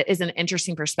divorced is an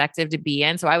interesting perspective to be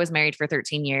in. So I was married for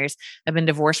 13 years. I've been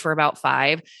divorced for about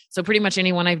 5. So pretty much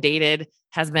anyone I've dated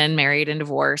has been married and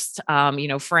divorced,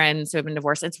 friends who have been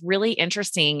divorced. It's really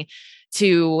interesting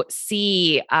to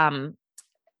see,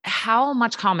 how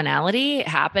much commonality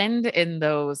happened in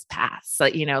those paths,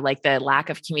 the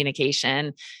lack of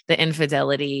communication, the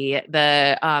infidelity,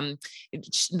 the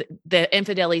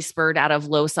infidelity spurred out of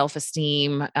low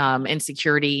self-esteem,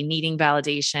 insecurity, needing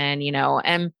validation,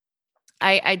 and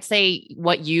I'd say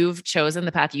what you've chosen,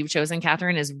 the path you've chosen,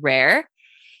 Catherine, is rare.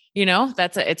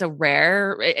 It's a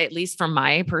rare, at least from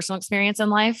my personal experience in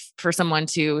life, for someone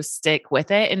to stick with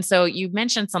it. And so you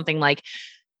mentioned something like,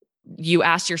 you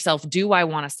asked yourself, do I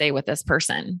want to stay with this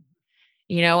person?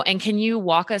 And can you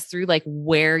walk us through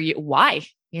why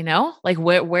Like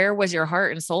where was your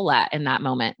heart and soul at in that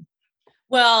moment?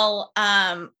 Well,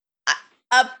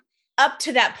 up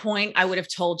to that point, I would have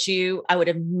told you I would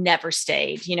have never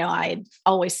stayed. I had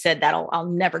always said that I'll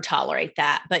never tolerate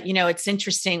that. But it's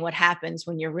interesting what happens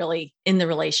when you're really in the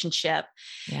relationship.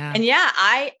 Yeah. And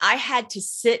I had to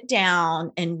sit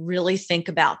down and really think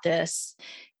about this.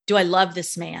 Do I love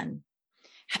this man?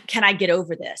 Can I get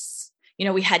over this?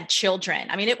 We had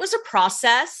children. I mean, it was a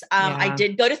process. I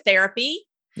did go to therapy.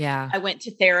 Yeah. I went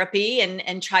to therapy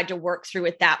and tried to work through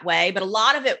it that way. But a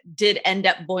lot of it did end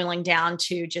up boiling down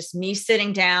to just me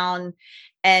sitting down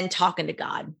and talking to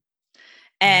God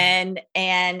and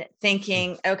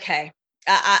thinking, okay,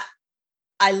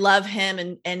 I love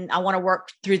him and I want to work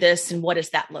through this. And what does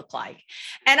that look like?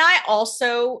 And I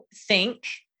also think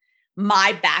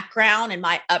my background and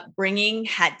my upbringing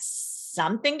had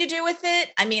something to do with it.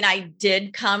 I mean, I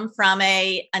did come from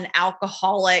an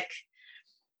alcoholic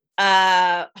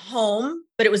home,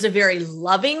 but it was a very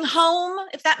loving home,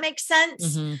 if that makes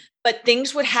sense. Mm-hmm. But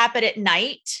things would happen at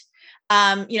night.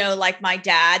 Like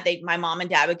my mom and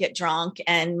dad would get drunk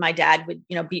and my dad would,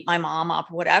 beat my mom up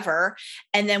or whatever.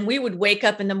 And then we would wake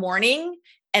up in the morning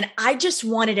and I just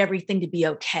wanted everything to be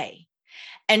okay.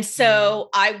 And so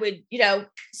I would,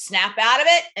 snap out of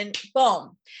it and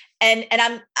boom. And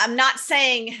I'm not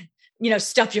saying,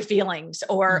 stuff your feelings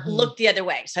or look the other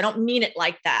way. So I don't mean it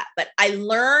like that, but I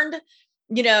learned,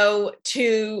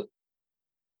 to,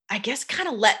 I guess, kind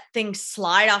of let things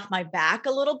slide off my back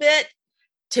a little bit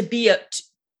to be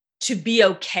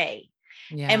okay.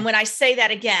 Yeah. And when I say that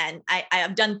again,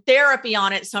 I've done therapy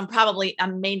on it. So I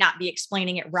may not be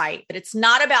explaining it right, but it's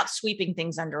not about sweeping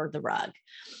things under the rug.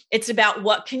 It's about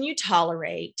what can you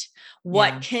tolerate?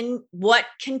 What can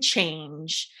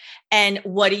change? And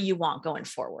what do you want going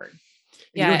forward?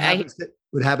 Yeah.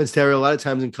 What happens, Terry, a lot of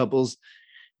times in couples,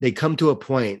 they come to a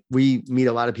point, we meet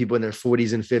a lot of people in their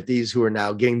 40s and 50s who are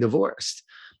now getting divorced.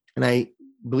 And I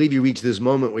believe you reach this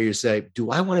moment where you say,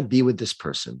 do I want to be with this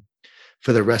person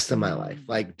for the rest of my life?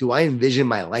 Like, do I envision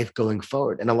my life going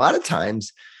forward? And a lot of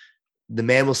times the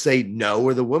man will say no,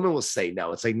 or the woman will say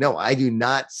no. It's like, no, I do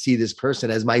not see this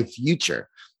person as my future.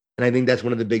 And I think that's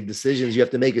one of the big decisions you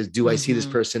have to make is, do I see this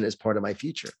person as part of my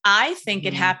future? I think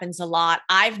it happens a lot.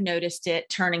 I've noticed it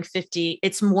turning 50.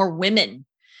 It's more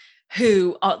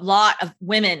a lot of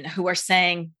women who are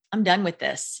saying, I'm done with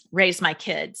this, raise my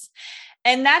kids.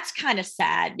 And that's kind of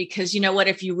sad because what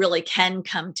if you really can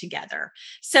come together?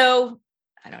 So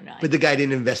I don't know. But the guy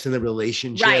didn't invest in the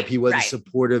relationship. Right, he wasn't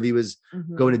supportive. He was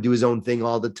going to do his own thing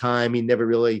all the time. He never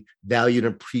really valued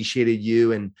and appreciated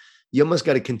you. And you almost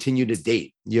got to continue to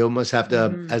date. You almost have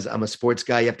to, as I'm a sports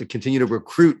guy, you have to continue to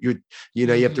recruit you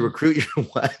have to recruit your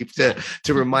wife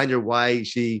to remind her why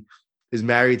she is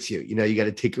married to you. You got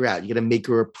to take her out. You got to make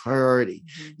her a priority.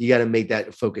 You got to make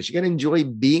that focus. You got to enjoy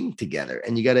being together,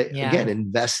 and you got to, again,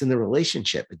 invest in the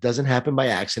relationship. It doesn't happen by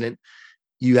accident.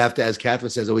 You have to, as Catherine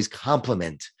says, always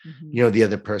compliment, the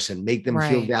other person, make them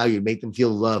feel valued, make them feel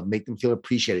loved, make them feel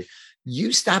appreciated.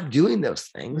 You stop doing those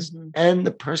things and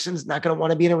the person's not going to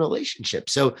want to be in a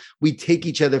relationship. So we take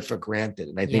each other for granted.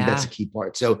 And I think that's a key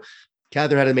part. So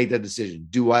Catherine had to make that decision.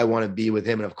 Do I want to be with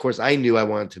him? And of course I knew I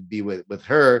wanted to be with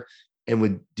her and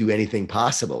would do anything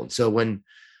possible. And so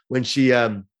when she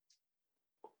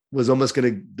was almost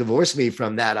going to divorce me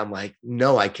from that, I'm like,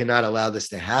 no, I cannot allow this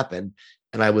to happen.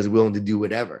 And I was willing to do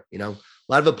whatever, a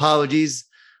lot of apologies,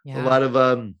 a lot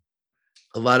of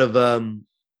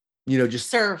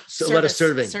just a lot of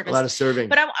serving.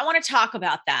 But I want to talk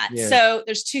about that. Yeah. So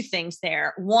there's two things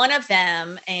there. One of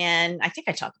them, and I think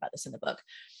I talk about this in the book,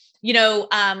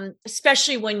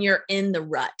 especially when you're in the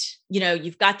rut,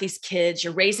 you've got these kids,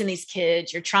 you're raising these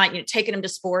kids, you're trying, taking them to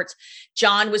sports.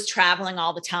 John was traveling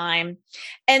all the time.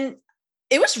 And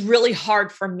it was really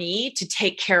hard for me to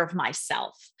take care of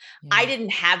myself. Yeah. I didn't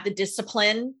have the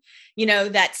discipline,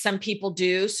 that some people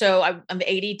do. So I'm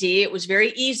ADD. It was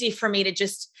very easy for me to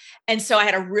and so I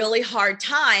had a really hard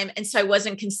time. And so I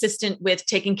wasn't consistent with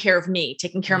taking care of me,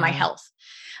 taking care of my health.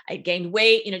 I gained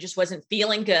weight, just wasn't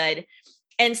feeling good.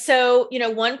 And so,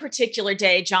 one particular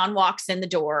day, John walks in the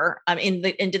door,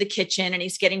 into the kitchen, and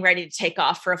he's getting ready to take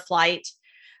off for a flight.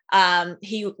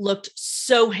 He looked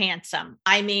so handsome.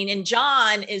 I mean, and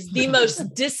John is the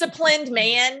most disciplined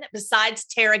man besides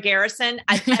Tara Garrison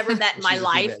I've ever met in my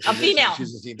life. A female,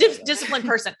 disciplined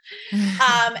person.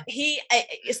 He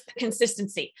is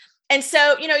consistency. And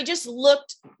so, he just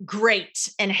looked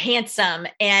great and handsome.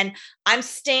 And I'm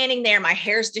standing there, my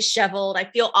hair's disheveled. I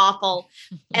feel awful.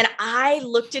 And I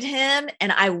looked at him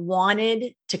and I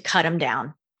wanted to cut him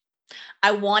down.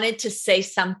 I wanted to say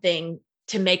something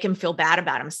to make him feel bad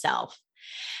about himself.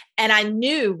 And I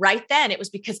knew right then it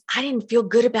was because I didn't feel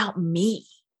good about me.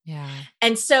 Yeah.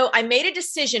 And so I made a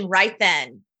decision right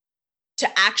then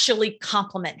to actually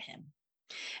compliment him.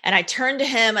 And I turned to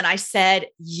him and I said,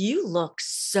 "You look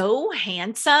so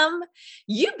handsome.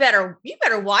 You better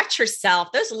watch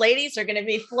yourself. Those ladies are going to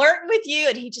be flirting with you."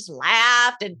 And he just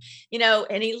laughed and he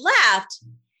laughed,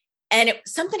 and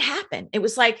something happened. It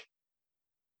was like,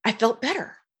 I felt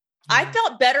better. Yeah. I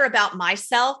felt better about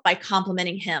myself by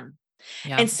complimenting him.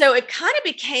 Yeah. And so it kind of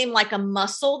became like a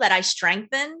muscle that I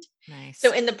strengthened. Nice.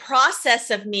 So in the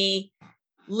process of me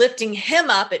lifting him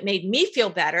up, it made me feel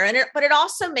better. But it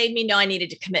also made me know I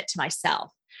needed to commit to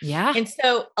myself. Yeah. And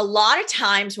so a lot of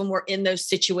times when we're in those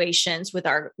situations with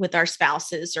our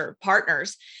spouses or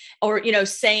partners, or,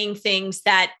 saying things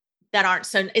that aren't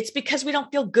so, it's because we don't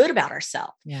feel good about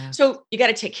ourselves. Yeah. So you got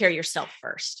to take care of yourself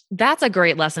first. That's a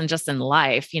great lesson just in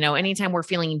life. Anytime we're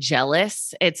feeling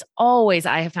jealous,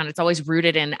 I have found it's always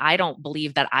rooted in, I don't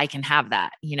believe that I can have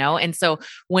that, And so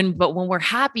when we're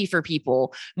happy for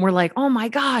people, we're like, oh my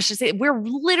gosh, we're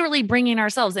literally bringing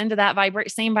ourselves into that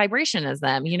same vibration as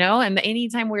them, And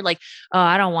anytime we're like, oh,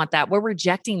 I don't want that, we're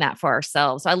rejecting that for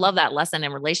ourselves. So I love that lesson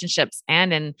in relationships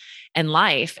and in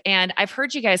life. And I've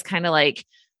heard you guys kind of like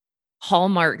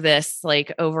hallmark this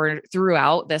like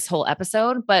throughout this whole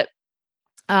episode. But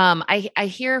I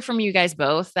hear from you guys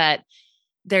both that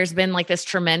there's been like this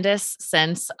tremendous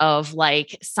sense of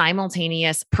like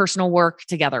simultaneous personal work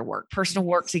together work,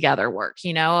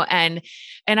 and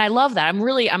I love that.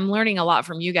 I'm learning a lot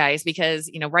from you guys because,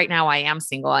 right now I am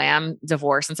single, I am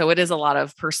divorced. And so it is a lot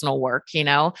of personal work,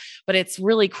 but it's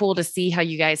really cool to see how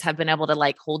you guys have been able to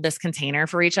like hold this container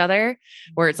for each other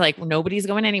where it's like, nobody's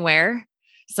going anywhere.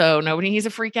 So nobody needs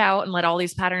to freak out and let all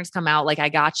these patterns come out. Like, I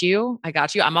got you.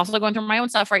 I'm also going through my own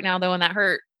stuff right now though. And that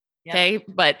hurt. Yep. Okay.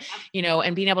 But,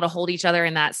 and being able to hold each other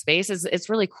in that space it's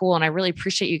really cool. And I really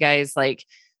appreciate you guys, like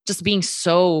just being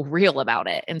so real about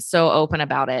it and so open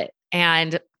about it.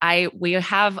 And we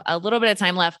have a little bit of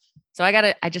time left. So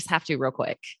I just have to real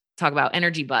quick talk about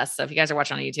Energy Bus. So if you guys are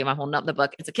watching on YouTube, I'm holding up the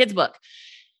book. It's a kid's book.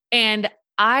 And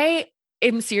I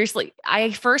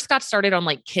first got started on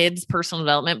like kids personal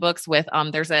development books with,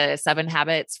 there's a 7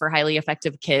 Habits for Highly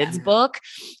Effective Kids book.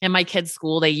 In my kids'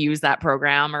 school, they use that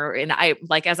program and I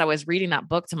like, as I was reading that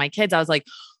book to my kids, I was like,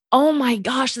 oh my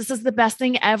gosh, this is the best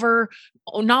thing ever.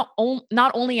 Not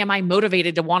only am I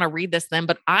motivated to want to read this then,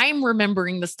 but I'm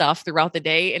remembering the stuff throughout the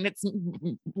day and it's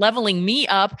leveling me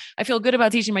up. I feel good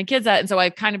about teaching my kids that. And so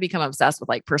I've kind of become obsessed with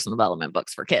like personal development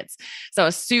books for kids. So I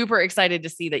was super excited to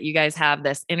see that you guys have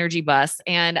this Energy Bus.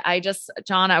 And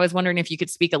John, I was wondering if you could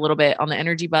speak a little bit on the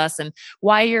Energy Bus and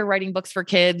why you're writing books for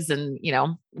kids and,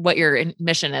 what your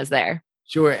mission is there.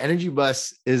 Sure. Energy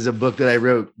Bus is a book that I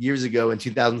wrote years ago in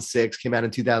 2006, came out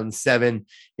in 2007.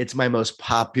 It's my most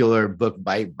popular book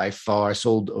by far,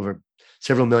 sold over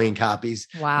several million copies.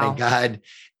 Wow. Thank God.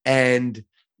 And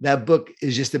that book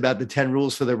is just about the 10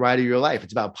 rules for the ride of your life.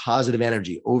 It's about positive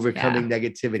energy, overcoming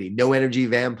negativity, no energy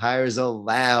vampires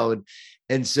allowed.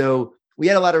 And so we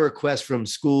had a lot of requests from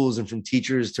schools and from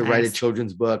teachers to write a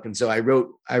children's book. And so I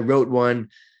wrote one.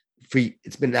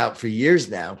 It's been out for years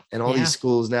now, and all these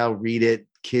schools now read it.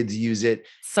 Kids use it.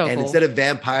 So and cool. Instead of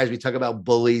vampires, we talk about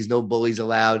bullies, no bullies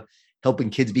allowed, helping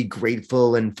kids be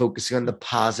grateful and focusing on the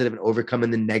positive and overcoming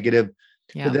the negative.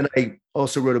 Yeah. But then I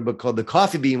also wrote a book called The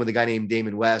Coffee Bean with a guy named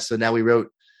Damon West. So now we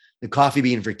wrote The Coffee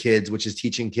Bean for Kids, which is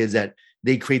teaching kids that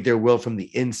they create their will from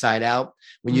the inside out.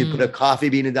 When you put a coffee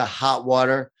bean into hot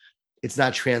water, it's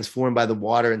not transformed by the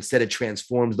water. Instead, it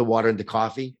transforms the water into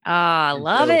coffee. I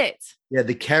love it. Yeah,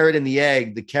 the carrot and the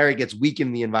egg. The carrot gets weakened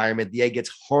in the environment. The egg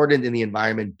gets hardened in the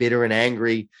environment, bitter and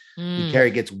angry. The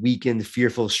carrot gets weakened,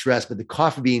 fearful, stressed, but the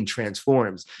coffee bean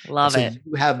transforms. Love it.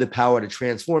 You have the power to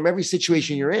transform every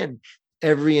situation you're in,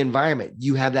 every environment.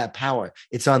 You have that power.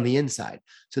 It's on the inside.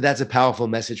 So that's a powerful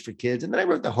message for kids. And then I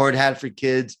wrote The Hard Hat for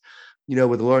Kids,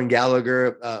 with Lauren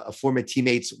Gallagher, a former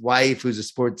teammate's wife, who's a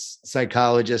sports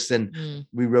psychologist. And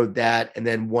we wrote that. And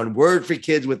then One Word for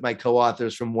Kids with my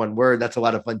co-authors from One Word. That's a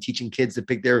lot of fun, teaching kids to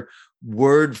pick their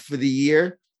word for the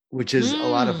year, which is a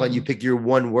lot of fun. You pick your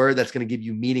one word that's going to give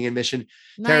you meaning and mission.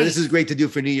 Nice. Tara, this is great to do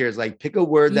for New Year's. Like, pick a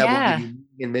word that will give you meaning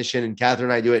and mission. And Catherine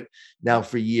and I do it now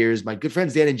for years. My good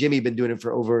friends Dan and Jimmy have been doing it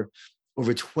for over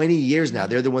 20 years now.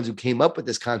 They're the ones who came up with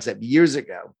this concept years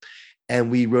ago. And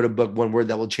we wrote a book, One Word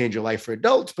That Will Change Your Life, for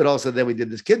adults, but also then we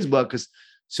did this kids book because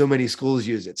so many schools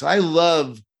use it. So I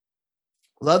love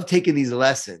taking these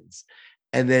lessons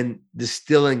and then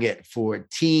distilling it for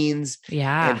teens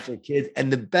and for kids.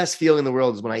 And the best feeling in the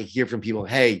world is when I hear from people,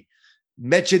 hey,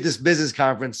 met you at this business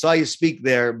conference, saw you speak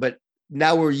there, but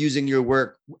now we're using your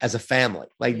work as a family.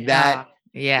 Like that.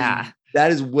 Yeah.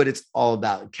 That is what it's all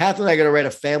about. Catherine and I are going to write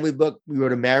a family book. We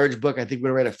wrote a marriage book. I think we're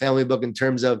going to write a family book in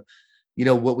terms of,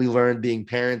 what we learned being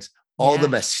parents, all the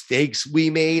mistakes we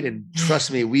made. And trust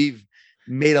me, we've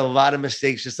made a lot of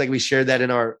mistakes, just like we shared that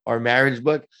in our marriage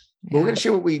book. But we're going to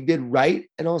share what we did right.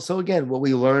 And also, again, what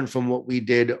we learned from what we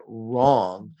did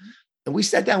wrong. And we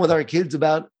sat down with our kids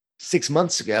about 6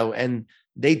 months ago and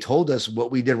they told us what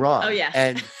we did wrong. Oh, yeah.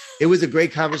 And it was a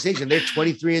great conversation. They're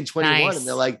 23 and 21. Nice. And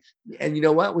they're like, and you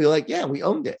know what? We were like, yeah, we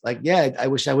owned it. Like, yeah, I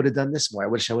wish I would have done this more. I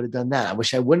wish I would have done that. I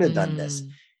wish I wouldn't have done this.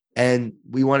 And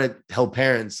we want to help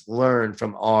parents learn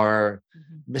from our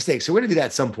mistakes. So we're going to do that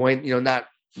at some point,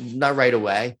 not right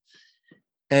away.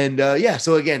 And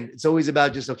so again, it's always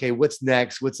about just, okay, what's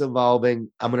next? What's evolving?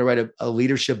 I'm going to write a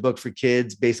leadership book for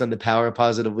kids based on the power of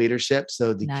positive leadership.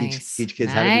 So to teach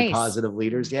kids how to be positive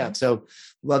leaders. Yeah. So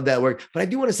love that work. But I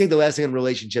do want to say the last thing on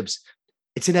relationships,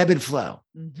 it's an ebb and flow.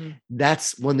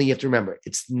 That's one thing you have to remember.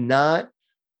 It's not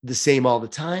the same all the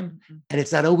time. And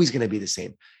it's not always going to be the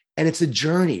same. And it's a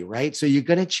journey, right? So you're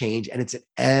going to change and it's an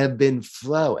ebb and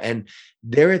flow. And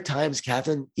there are times,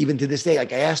 Catherine, even to this day,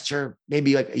 like I asked her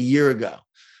maybe like a year ago,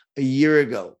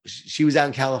 she was out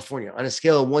in California. On a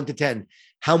scale of 1 to 10,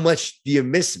 how much do you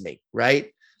miss me?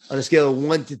 Right? On a scale of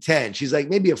 1 to 10, she's like,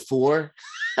 maybe a 4.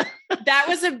 That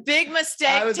was a big mistake,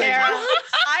 Tara. Like,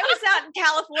 I was out in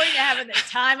California having the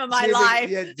time of my life.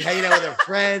 Hanging out with her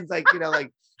friends,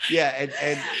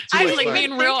 and I was like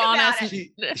being real honest.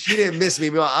 She didn't miss me.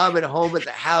 I'm at home at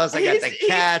the house. I got the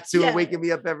cats who are waking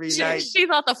me up every night. She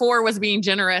thought the 4 was being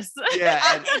generous.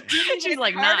 Yeah. She's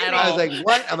like, not at all. I was like,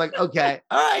 what? I'm like, okay.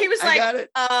 All right. He was I got it.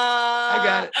 I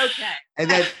got it.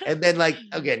 Okay. And then like,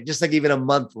 again, just like even a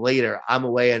month later, I'm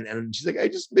away and she's like, I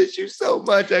just miss you so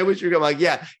much. I wish you were going. I'm like,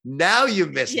 yeah, now you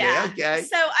miss me. Okay.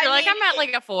 So I'm at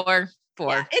like a 4.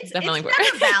 It's definitely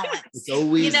never balance. It's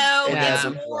always, it's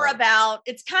more about,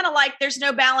 it's kind of like there's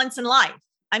no balance in life.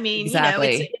 I mean,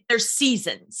 there's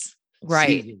seasons.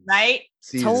 Right. Right.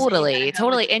 Seasons.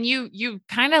 Totally. And you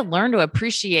kind of learn to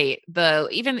appreciate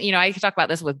I could talk about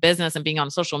this with business and being on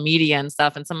social media and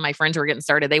stuff. And some of my friends who are getting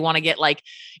started, they want to get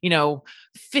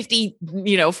 50,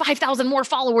 5,000 more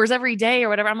followers every day or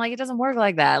whatever. I'm like, it doesn't work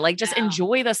like that. Like just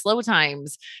enjoy the slow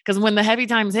times. Cause when the heavy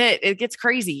times hit, it gets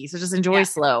crazy. So just enjoy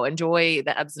slow, enjoy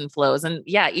the ebbs and flows. And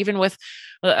even with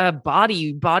a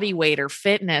body weight or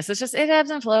fitness, it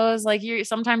ebbs and flows. Like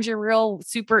sometimes you're real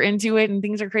super into it and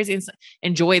things are crazy, and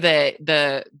enjoy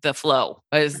the flow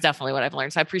is definitely what I've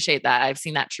learned. So I appreciate that. I've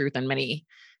seen that truth in many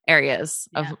areas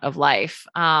of life.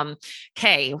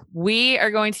 Okay. We are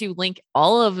going to link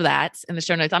all of that in the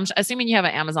show notes. I'm assuming you have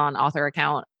an Amazon author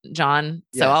account, John.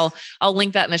 So yes. I'll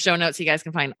link that in the show notes so you guys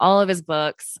can find all of his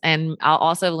books. And I'll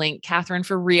also link Catherine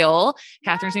for Real,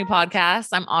 Catherine's new podcast.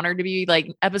 I'm honored to be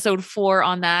like episode 4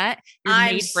 on that.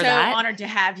 I'm so honored to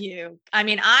have you. I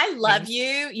mean, I love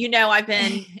you.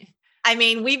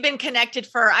 We've been connected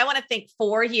for, I want to think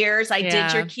 4 years. I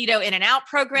did your keto in and out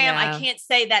program. I can't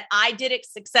say that I did it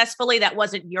successfully. That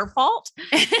wasn't your fault.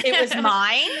 It was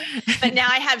mine. But now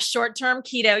I have Short-Term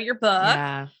Keto, your book.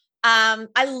 Yeah.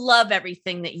 I love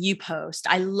everything that you post.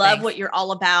 I love what you're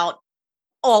all about,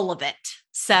 all of it.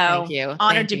 So thank you.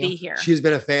 Honored to be here. She's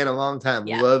been a fan a long time.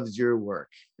 Yeah. Loves your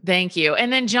work. Thank you.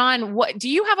 And then John, do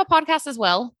you have a podcast as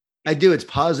well? I do. It's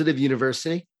Positive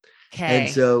University. Okay. And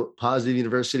so Positive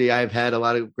University, I've had a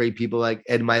lot of great people like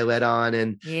Ed Milet on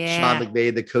and Sean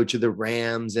McVay, the coach of the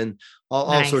Rams, and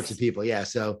all sorts of people. Yeah.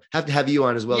 So have to have you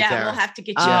on as well, Tara. We'll have to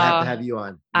get you on. Have to have you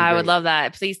on. I would love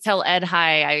that. Please tell Ed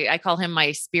hi. I call him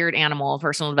my spirit animal of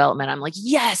personal development. I'm like,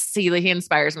 yes, he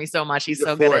inspires me so much. He's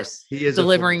so good at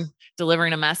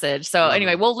delivering a message. So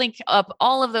anyway, we'll link up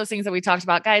all of those things that we talked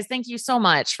about. Guys, thank you so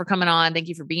much for coming on. Thank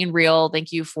you for being real.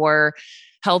 Thank you for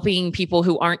helping people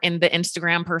who aren't in the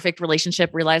Instagram perfect relationship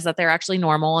realize that they're actually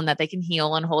normal and that they can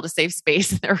heal and hold a safe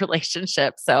space in their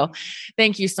relationship. So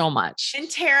thank you so much. And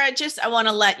Tara, I want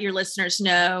to let your listeners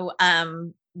know,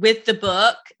 with the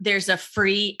book, there's a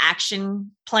free action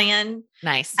plan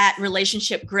at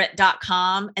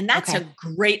relationshipgrit.com. And that's a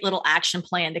great little action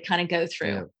plan to kind of go through.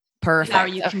 Yeah. Perfect. How are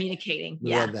you communicating?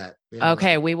 We love that. Yeah.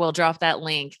 Okay. We will drop that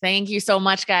link. Thank you so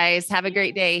much, guys. Have a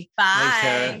great day. Bye.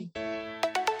 Thanks, Tara.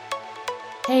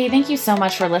 Hey, thank you so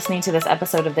much for listening to this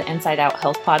episode of the Inside Out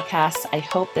Health Podcast. I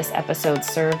hope this episode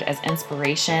served as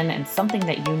inspiration and something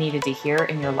that you needed to hear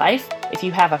in your life. If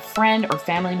you have a friend or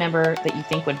family member that you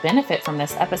think would benefit from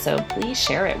this episode, please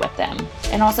share it with them.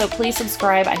 And also, please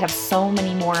subscribe. I have so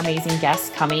many more amazing guests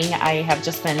coming. I have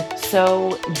just been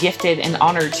so gifted and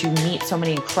honored to meet so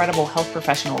many incredible health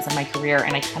professionals in my career,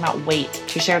 and I cannot wait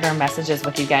to share their messages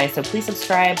with you guys. So please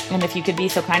subscribe. And if you could be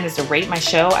so kind as to rate my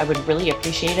show, I would really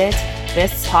appreciate it. This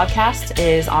This podcast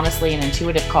is honestly an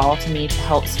intuitive call to me to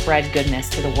help spread goodness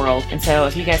to the world. And so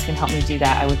if you guys can help me do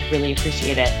that, I would really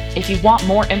appreciate it. If you want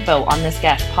more info on this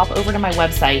guest, pop over to my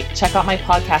website, check out my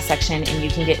podcast section, and you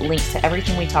can get links to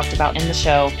everything we talked about in the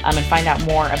show and find out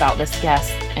more about this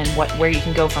guest and where you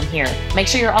can go from here. Make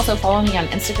sure you're also following me on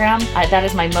Instagram. That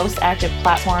is my most active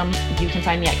platform. You can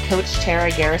find me at Coach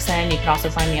Tara Garrison. You can also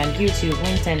find me on YouTube,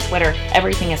 LinkedIn, Twitter.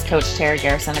 Everything is Coach Tara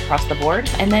Garrison across the board.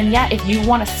 And then, if you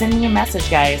want to send me a message,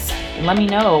 guys, and let me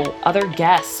know other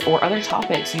guests or other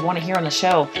topics you want to hear on the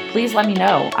show, please let me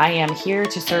know. I am here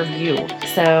to serve you.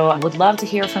 So I would love to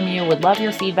hear from you, would love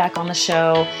your feedback on the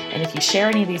show. And if you share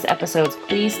any of these episodes,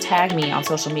 please tag me on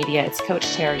social media. It's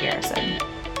Coach Tara Garrison.